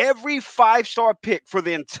every 5-star pick for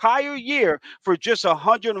the entire year for just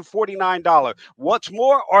 $149. What's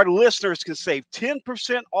more, our listeners can save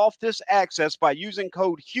 10% off this access by using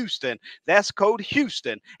code Houston. That's code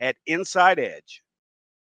Houston at Inside Edge.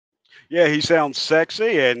 Yeah, he sounds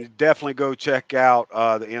sexy, and definitely go check out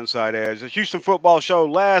the Inside Edge, the Houston Football Show.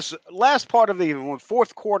 Last part of the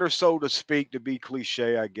fourth quarter, so to speak, to be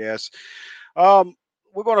cliche, I guess. Um,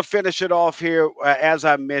 we're going to finish it off here, as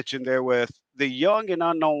I mentioned there, with the young and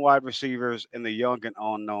unknown wide receivers and the young and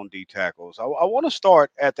unknown D tackles. I want to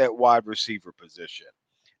start at that wide receiver position.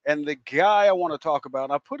 And the guy I want to talk about,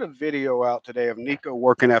 I put a video out today of Nico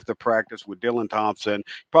working after practice with Dylan Thompson. You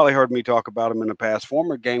probably heard me talk about him in the past.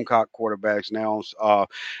 Former Gamecock quarterbacks,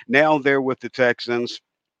 now they're with the Texans.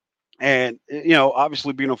 And,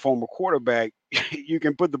 obviously being a former quarterback, you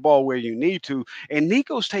can put the ball where you need to. And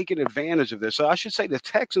Nico's taking advantage of this. So I should say the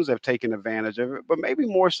Texans have taken advantage of it, but maybe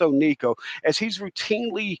more so Nico, as he's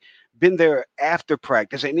routinely been there after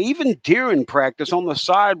practice and even during practice on the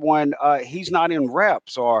side when he's not in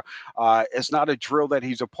reps or it's not a drill that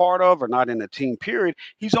he's a part of or not in a team period.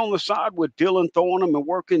 He's on the side with Dylan throwing him and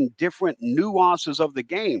working different nuances of the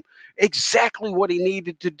game. Exactly what he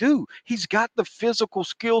needed to do. He's got the physical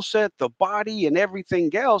skill set, the body, and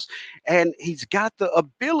everything else, and he's got the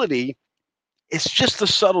ability. It's just the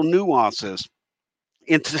subtle nuances.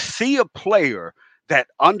 And to see a player that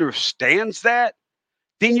understands that,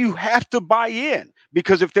 then you have to buy in,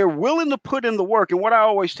 because if they're willing to put in the work, and what I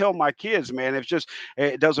always tell my kids, man,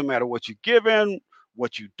 it doesn't matter what you give in,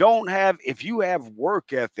 what you don't have. If you have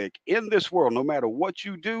work ethic in this world, no matter what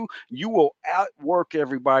you do, you will outwork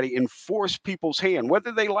everybody and force people's hand,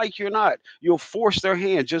 whether they like you or not. You'll force their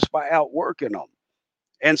hand just by outworking them.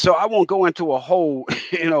 And so I won't go into a whole,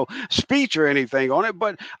 speech or anything on it,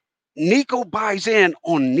 but Nico buys in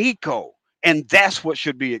on Nico. And that's what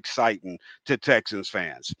should be exciting to Texans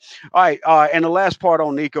fans. All right. And the last part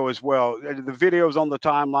on Nico as well. The video's on the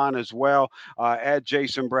timeline as well. At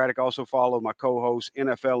Jayson Braddock. Also follow my co-host,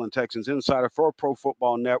 NFL and Texans Insider for Pro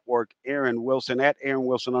Football Network, Aaron Wilson, at Aaron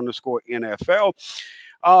Wilson _NFL.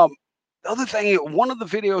 The other thing, one of the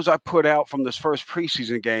videos I put out from this first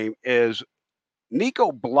preseason game is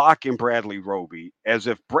Nico blocking Bradley Roby, as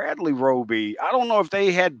if Bradley Roby, I don't know if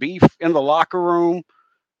they had beef in the locker room,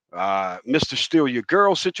 Mr. Steal Your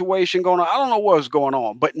Girl situation going on. I don't know what was going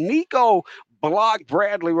on, but Nico blocked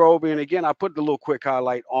Bradley Roby. And again, I put the little quick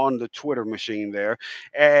highlight on the Twitter machine there,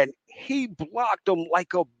 and he blocked him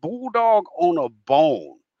like a bulldog on a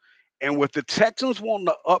bone. And with the Texans wanting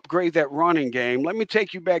to upgrade that running game, let me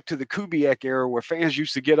take you back to the Kubiak era, where fans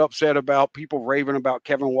used to get upset about people raving about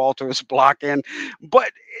Kevin Walters blocking.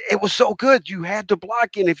 But it was so good, you had to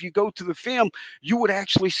block. And if you go to the film, you would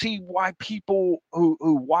actually see why people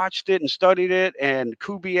who watched it and studied it, and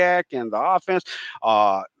Kubiak and the offense,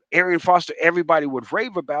 Arian Foster, everybody would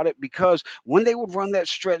rave about it, because when they would run that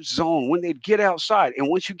stretch zone, when they'd get outside, and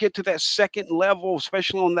once you get to that second level,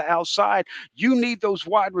 especially on the outside, you need those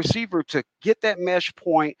wide receivers to get that mesh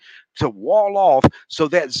point to wall off so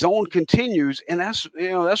that zone continues. And that's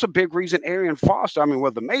a big reason Arian Foster,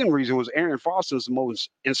 the main reason was Arian Foster's the most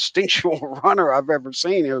instinctual runner I've ever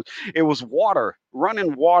seen. It was water.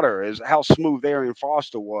 Running water is how smooth Arian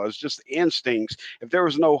Foster was, just instincts. If there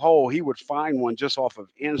was no hole, he would find one just off of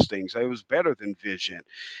instincts. It was better than vision.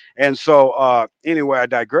 And so anyway, I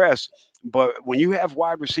digress. But when you have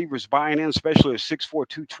wide receivers buying in, especially a 6'4",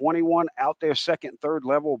 221 out there, second, third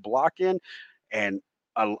level blocking, and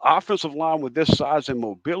an offensive line with this size and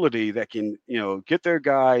mobility that can, get their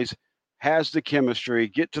guys, has the chemistry,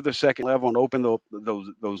 get to the second level and open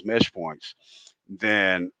those mesh points,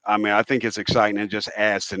 then I think it's exciting and just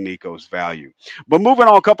adds to Nico's value. But moving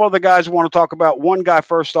on, a couple other guys I want to talk about. One guy,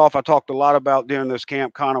 first off, I talked a lot about during this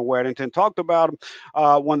camp, Connor Weddington. Talked about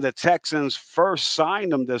him when the Texans first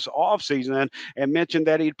signed him this offseason, and mentioned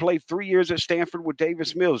that he'd played 3 years at Stanford with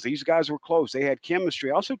Davis Mills. These guys were close. They had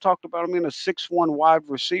chemistry. I also talked about him in a 6'1" wide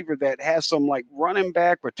receiver that has some like running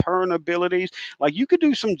back return abilities. Like you could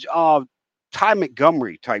do some Ty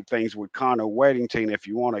Montgomery type things with Connor Weddington if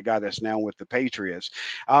you want, a guy that's now with the Patriots.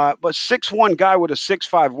 But 6'1" guy with a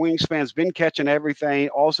 6'5" wingspan's been catching everything.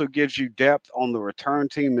 Also gives you depth on the return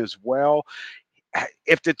team as well.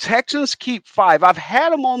 If the Texans keep 5, I've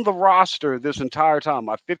had him on the roster this entire time,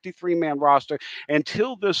 my 53-man roster,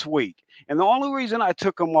 until this week. And the only reason I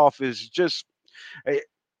took him off is just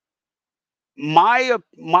my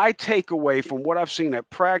takeaway from what I've seen at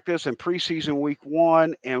practice and preseason week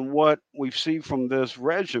 1 and what we've seen from this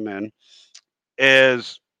regimen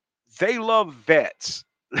is they love vets.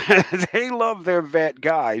 They love their vet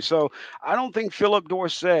guys. So I don't think Philip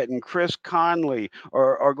Dorsett and Chris Conley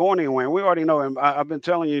are going anywhere. We already know him. I've been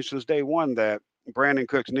telling you since day one that Brandon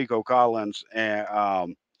Cooks, Nico Collins,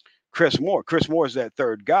 and Chris Moore. Chris Moore is that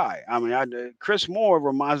third guy. I mean, Chris Moore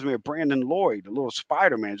reminds me of Brandon Lloyd, the little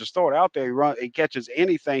Spider Man. Just throw it out there. He catches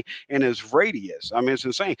anything in his radius. I mean, it's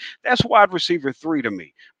insane. That's wide receiver three to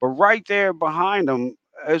me. But right there behind him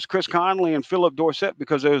is Chris Conley and Philip Dorsett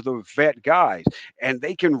because they're the vet guys, and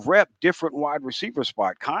they can rep different wide receiver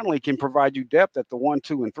spot. Conley can provide you depth at the 1,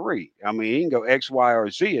 2, and 3. I mean, he can go X, Y,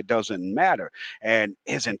 or Z. It doesn't matter. And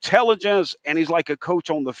his intelligence, and he's like a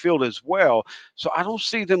coach on the field as well. So I don't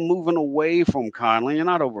see them moving away from Conley. You're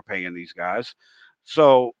not overpaying these guys.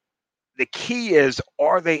 So the key is,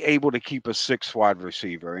 are they able to keep a six wide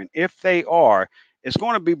receiver? And if they are, it's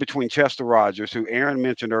going to be between Chester Rogers, who Aaron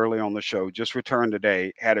mentioned early on the show, just returned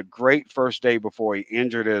today, had a great first day before he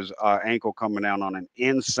injured his ankle coming down on an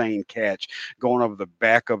insane catch, going over the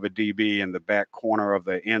back of a DB in the back corner of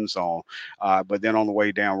the end zone. But then on the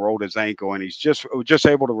way down, rolled his ankle, and he's just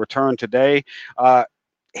able to return today.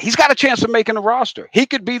 He's got a chance of making the roster. He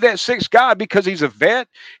could be that sixth guy because he's a vet.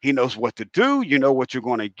 He knows what to do. You know what you're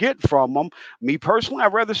going to get from him. Me personally,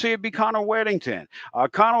 I'd rather see it be Connor Weddington.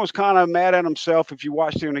 Connor was kind of mad at himself. If you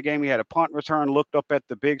watched during the game, he had a punt return, looked up at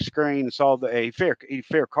the big screen and saw he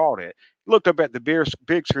fair called it. Looked up at the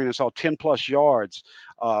big screen and saw 10 plus yards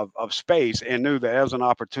of space and knew that as an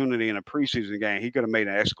opportunity in a preseason game, he could have made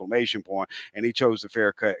an exclamation point, and he chose the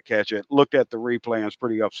fair catch it. Looked at the replay and was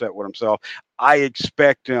pretty upset with himself. I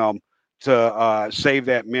expect him to save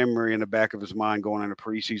that memory in the back of his mind going into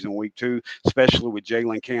preseason week 2, especially with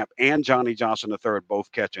Jalen Camp and Johnny Johnson III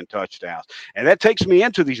both catching touchdowns. And that takes me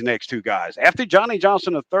into these next two guys. After Johnny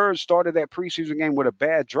Johnson III started that preseason game with a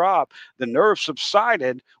bad drop, the nerves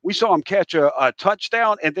subsided. We saw him catch a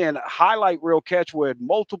touchdown and then a highlight reel catch with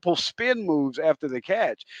multiple spin moves after the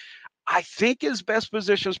catch. I think his best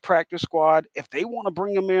position is practice squad. If they want to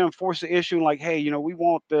bring him in, force the issue, like, hey, we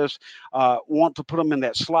want this, want to put him in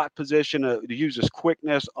that slot position to use his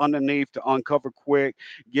quickness underneath to uncover quick,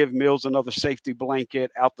 give Mills another safety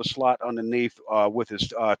blanket out the slot underneath with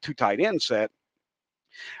his two tight end set.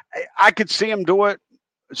 I could see them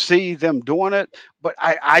doing it, but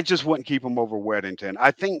I just wouldn't keep him over Weddington.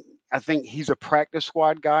 I think he's a practice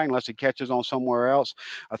squad guy unless he catches on somewhere else.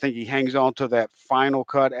 I think he hangs on to that final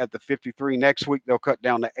cut at the 53. Next week they'll cut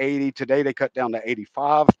down to 80. Today they cut down to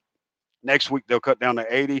 85. Next week, they'll cut down to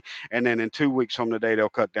 80. And then in 2 weeks from today, they'll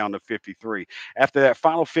cut down to 53. After that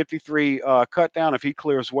final 53 cut down, if he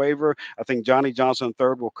clears waiver, I think Johnny Johnson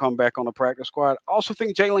III will come back on the practice squad. I also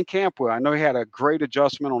think Jalen Camp will. I know he had a great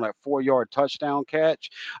adjustment on that 4-yard touchdown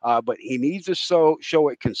catch, but he needs to show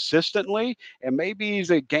it consistently. And maybe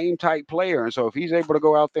he's a game type player. And so if he's able to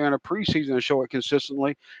go out there in a preseason and show it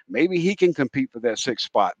consistently, maybe he can compete for that sixth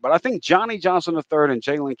spot. But I think Johnny Johnson III and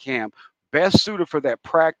Jalen Camp best suited for that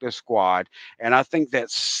practice squad. And I think that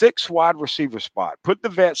six wide receiver spot, put the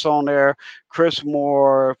vets on there, Chris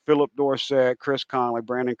Moore, Philip Dorsett, Chris Conley,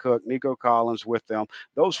 Brandon Cook, Nico Collins with them.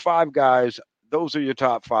 Those five guys, those are your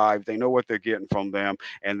top five. They know what they're getting from them,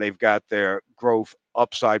 and they've got their growth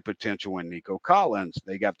upside potential in Nico Collins.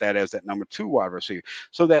 They got that as that number 2 wide receiver.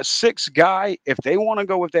 So that sixth guy, if they want to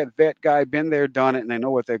go with that vet guy, been there, done it, and they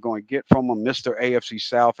know what they're going to get from him, Mr. AFC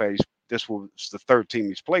South, this was the third team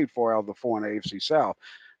he's played for out of the 4 in the AFC South.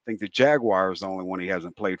 I think the Jaguars is the only one he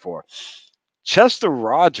hasn't played for. Chester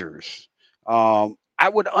Rogers, I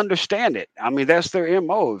would understand it. I mean, that's their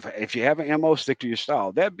MO. If you have an MO, stick to your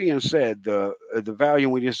style. That being said, the value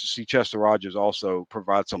we used to see Chester Rogers also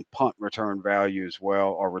provide some punt return value as well,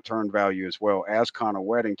 or return value as well as Connor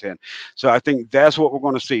Weddington. So I think that's what we're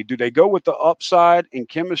going to see. Do they go with the upside and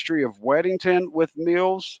chemistry of Weddington with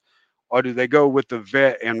Mills? Or do they go with the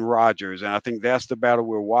vet and Rogers? And I think that's the battle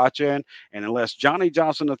we're watching. And unless Johnny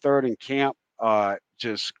Johnson III and Camp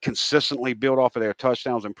just consistently build off of their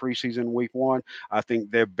touchdowns in preseason week 1, I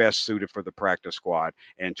think they're best suited for the practice squad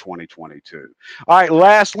in 2022. All right,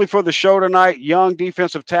 lastly for the show tonight, young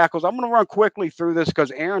defensive tackles. I'm going to run quickly through this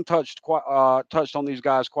because Aaron touched on these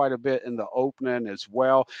guys quite a bit in the opening as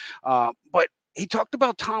well. But he talked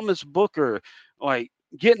about Thomas Booker, like,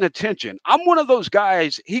 getting attention. I'm one of those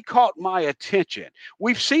guys, he caught my attention.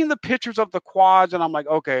 We've seen the pictures of the quads, and I'm like,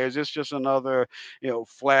 okay, is this just another,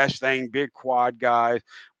 flash thing, big quad guy?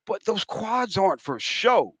 But those quads aren't for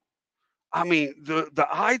show. I mean, the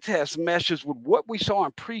eye test meshes with what we saw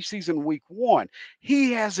in preseason week 1.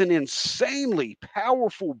 He has an insanely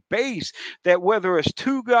powerful base that whether it's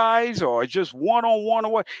two guys or just one-on-one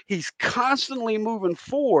or what, he's constantly moving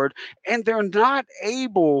forward, and they're not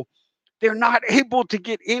able they're not able to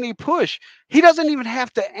get any push. He doesn't even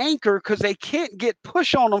have to anchor because they can't get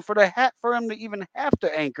push on him for him to even have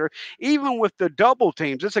to anchor, even with the double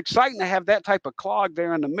teams. It's exciting to have that type of clog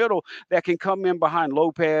there in the middle that can come in behind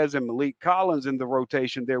Lopez and Malik Collins in the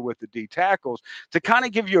rotation there with the D tackles to kind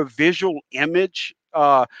of give you a visual image.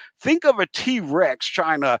 Think of a T-Rex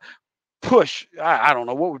trying to push. I don't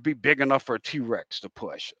know what would be big enough for a T-Rex to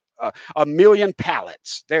push. A million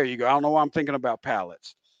pallets. There you go. I don't know why I'm thinking about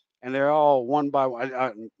pallets. And they're all one by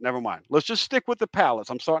one. Never mind. Let's just stick with the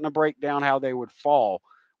pallets. I'm starting to break down how they would fall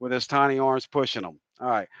with his tiny arms pushing them. All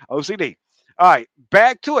right. OCD. All right,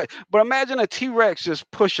 back to it. But imagine a T-Rex just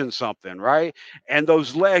pushing something, right? And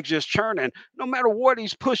those legs just churning. No matter what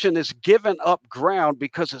he's pushing, it's giving up ground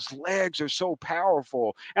because his legs are so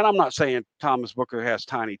powerful. And I'm not saying Thomas Booker has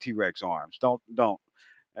tiny T-Rex arms. Don't.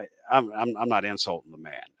 I'm not insulting the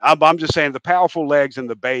man. I'm just saying the powerful legs and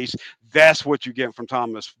the base. That's what you get from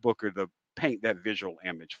Thomas Booker to paint that visual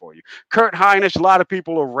image for you. Kurt Hinish. A lot of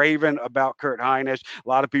people are raving about Kurt Hinish. A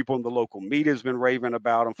lot of people in the local media has been raving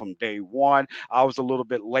about him from day one. I was a little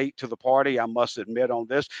bit late to the party, I must admit on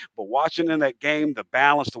this, but watching in that game, the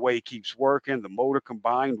balance, the way he keeps working, the motor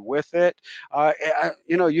combined with it.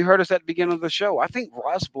 You heard us at the beginning of the show. I think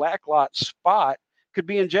Ross Blacklock's spot could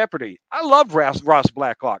be in jeopardy. I love Ross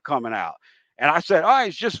Blacklock coming out. And I said, all right,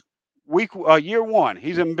 it's just year one.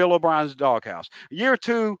 He's in Bill O'Brien's doghouse. Year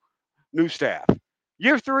two, new staff.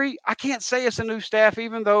 Year three, I can't say it's a new staff,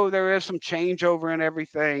 even though there is some changeover and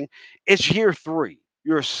everything. It's year three.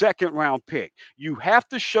 You're a second round pick. You have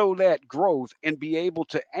to show that growth and be able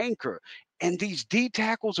to anchor. And these D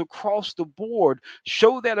tackles across the board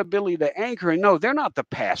show that ability to anchor. And no, they're not the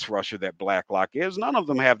pass rusher that Blacklock is. None of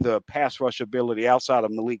them have the pass rush ability outside of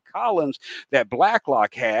Malik Collins that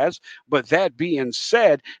Blacklock has. But that being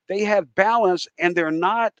said, they have balance and they're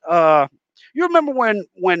not. You remember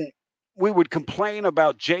when we would complain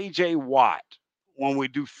about J.J. Watt when we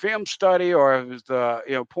do film study or it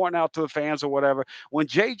was pointing out to the fans or whatever. When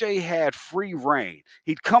J.J. had free reign,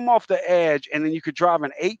 he'd come off the edge and then you could drive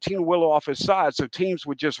an 18-wheeler off his side, so teams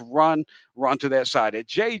would just run to that side at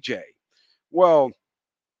J.J. Well,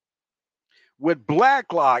 with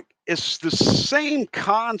Blacklock, it's the same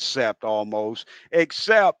concept almost,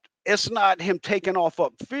 except it's not him taking off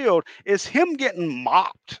upfield. It's him getting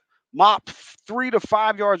mopped 3 to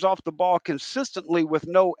 5 yards off the ball consistently with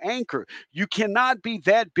no anchor. You cannot be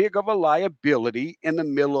that big of a liability in the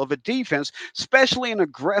middle of a defense, especially an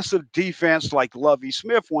aggressive defense like Lovie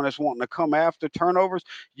Smith when it's wanting to come after turnovers.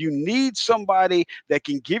 You need somebody that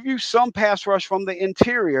can give you some pass rush from the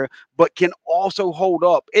interior, but can also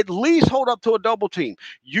at least hold up to a double team.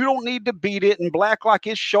 You don't need to beat it, and Blacklock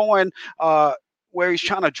is showing where he's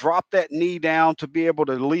trying to drop that knee down to be able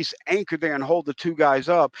to at least anchor there and hold the two guys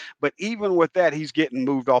up. But even with that, he's getting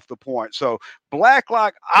moved off the point. So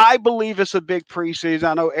Blacklock, I believe it's a big preseason.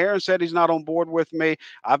 I know Aaron said he's not on board with me.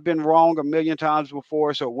 I've been wrong a million times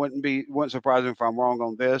before, so it wouldn't surprise me if I'm wrong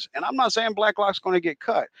on this. And I'm not saying Blacklock's going to get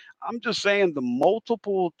cut. I'm just saying the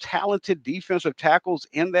multiple talented defensive tackles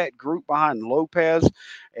in that group behind Lopez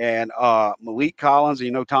and Malik Collins,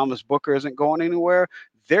 Thomas Booker isn't going anywhere.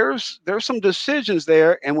 There's some decisions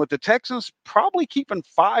there, and with the Texans probably keeping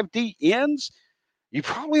 5D ends, you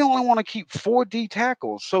probably only want to keep 4D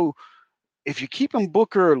tackles. So if you're keeping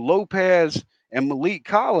Booker, Lopez, and Malik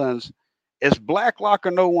Collins, it's Blacklock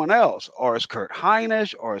or no one else, or it's Kurt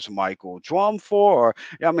Hinish, or it's Michael Drumfor,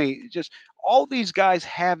 just all these guys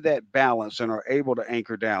have that balance and are able to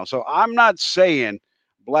anchor down. So I'm not saying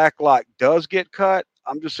Blacklock does get cut.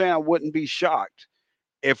 I'm just saying I wouldn't be shocked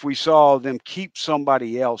if we saw them keep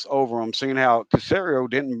somebody else over them, seeing how Caserio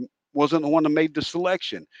wasn't the one that made the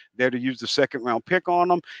selection there to use the second round pick on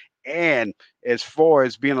them. And as far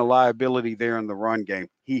as being a liability there in the run game,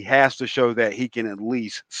 he has to show that he can at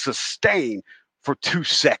least sustain for 2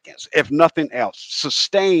 seconds, if nothing else,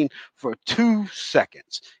 sustain for 2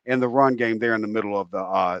 seconds in the run game there in the middle of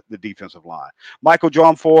the defensive line. Michael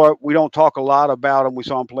John Ford, we don't talk a lot about him. We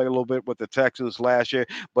saw him play a little bit with the Texans last year,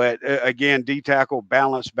 but again, D tackle,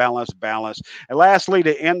 balance. And lastly,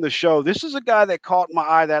 to end the show, this is a guy that caught my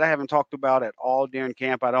eye that I haven't talked about at all during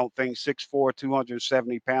camp. I don't think 6'4",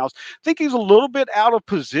 270 pounds. I think he's a little bit out of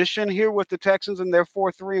position here with the Texans and their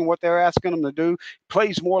 4-3 and what they're asking him to do.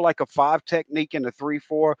 Plays more like a 5 technique in the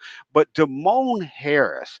 3-4, but Damone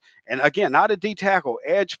Harris, and again, not a D tackle,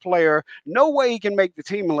 edge player. No way he can make the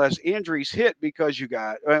team unless injuries hit, because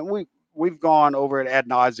we've gone over it ad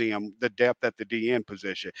nauseum, the depth at the DN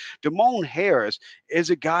position. Damone Harris is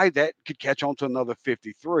a guy that could catch on to another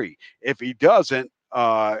 53. If he doesn't,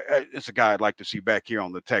 it's a guy I'd like to see back here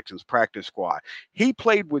on the Texans practice squad. He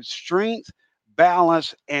played with strength,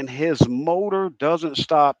 balance, and his motor doesn't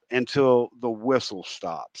stop until the whistle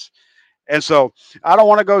stops. And so I don't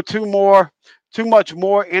want to go too much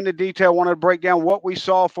more into detail. I want to break down what we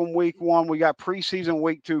saw from week one. We got preseason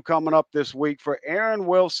week 2 coming up this week. For Aaron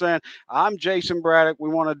Wilson, I'm Jayson Braddock. We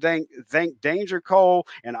want to thank Danger Cole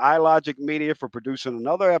and iLogic Media for producing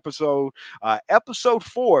another episode. Episode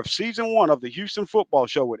 4 of season 1 of the Houston Football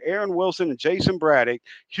Show with Aaron Wilson and Jayson Braddock.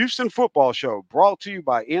 Houston Football Show brought to you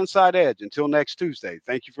by Inside Edge. Until next Tuesday,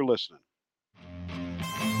 thank you for listening.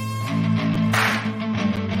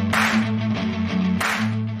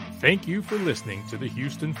 Thank you for listening to the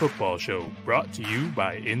Houston Football Show, brought to you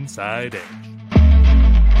by Inside Edge.